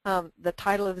 The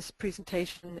title of this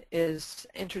presentation is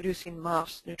Introducing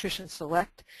Moss Nutrition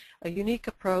Select, a unique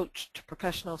approach to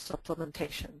professional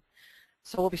supplementation.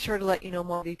 So we'll be sure to let you know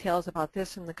more details about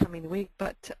this in the coming week,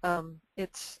 but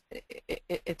it's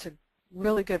a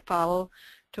really good follow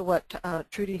to what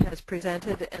Trudy has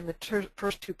presented and the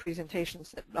first 2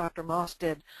 presentations that Dr. Moss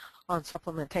did on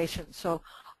supplementation. So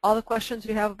all the questions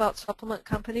you have about supplement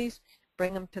companies,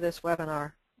 bring them to this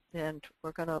webinar, and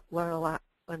we're going to learn a lot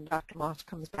when Dr. Moss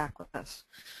comes back with us.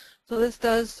 So this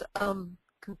does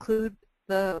conclude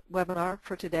the webinar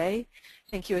for today.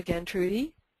 Thank you again,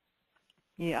 Trudy.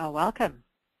 You are welcome.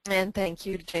 And thank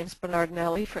you to James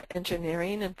Bernardinelli for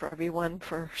engineering and for everyone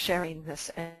for sharing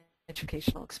this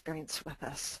educational experience with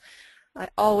us. I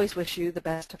always wish you the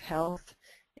best of health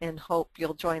and hope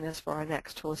you'll join us for our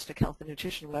next Holistic Health and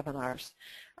Nutrition webinars.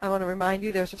 I want to remind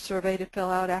you there's a survey to fill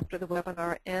out after the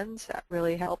webinar ends. That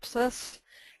really helps us.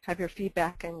 Have your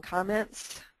feedback and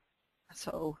comments.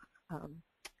 So if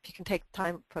you can take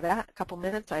time for that, a couple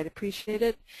minutes, I'd appreciate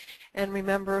it. And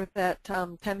remember that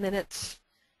 10 minutes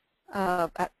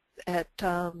at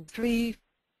 3:50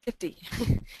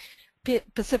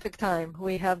 Pacific time,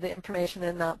 we have the information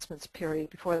and announcements period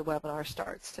before the webinar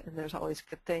starts, and there's always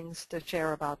good things to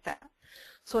share about that.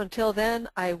 So until then,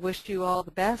 I wish you all the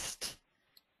best,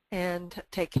 and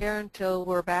take care until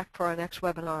we're back for our next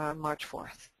webinar on March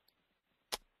 4th.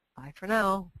 Bye for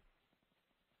now.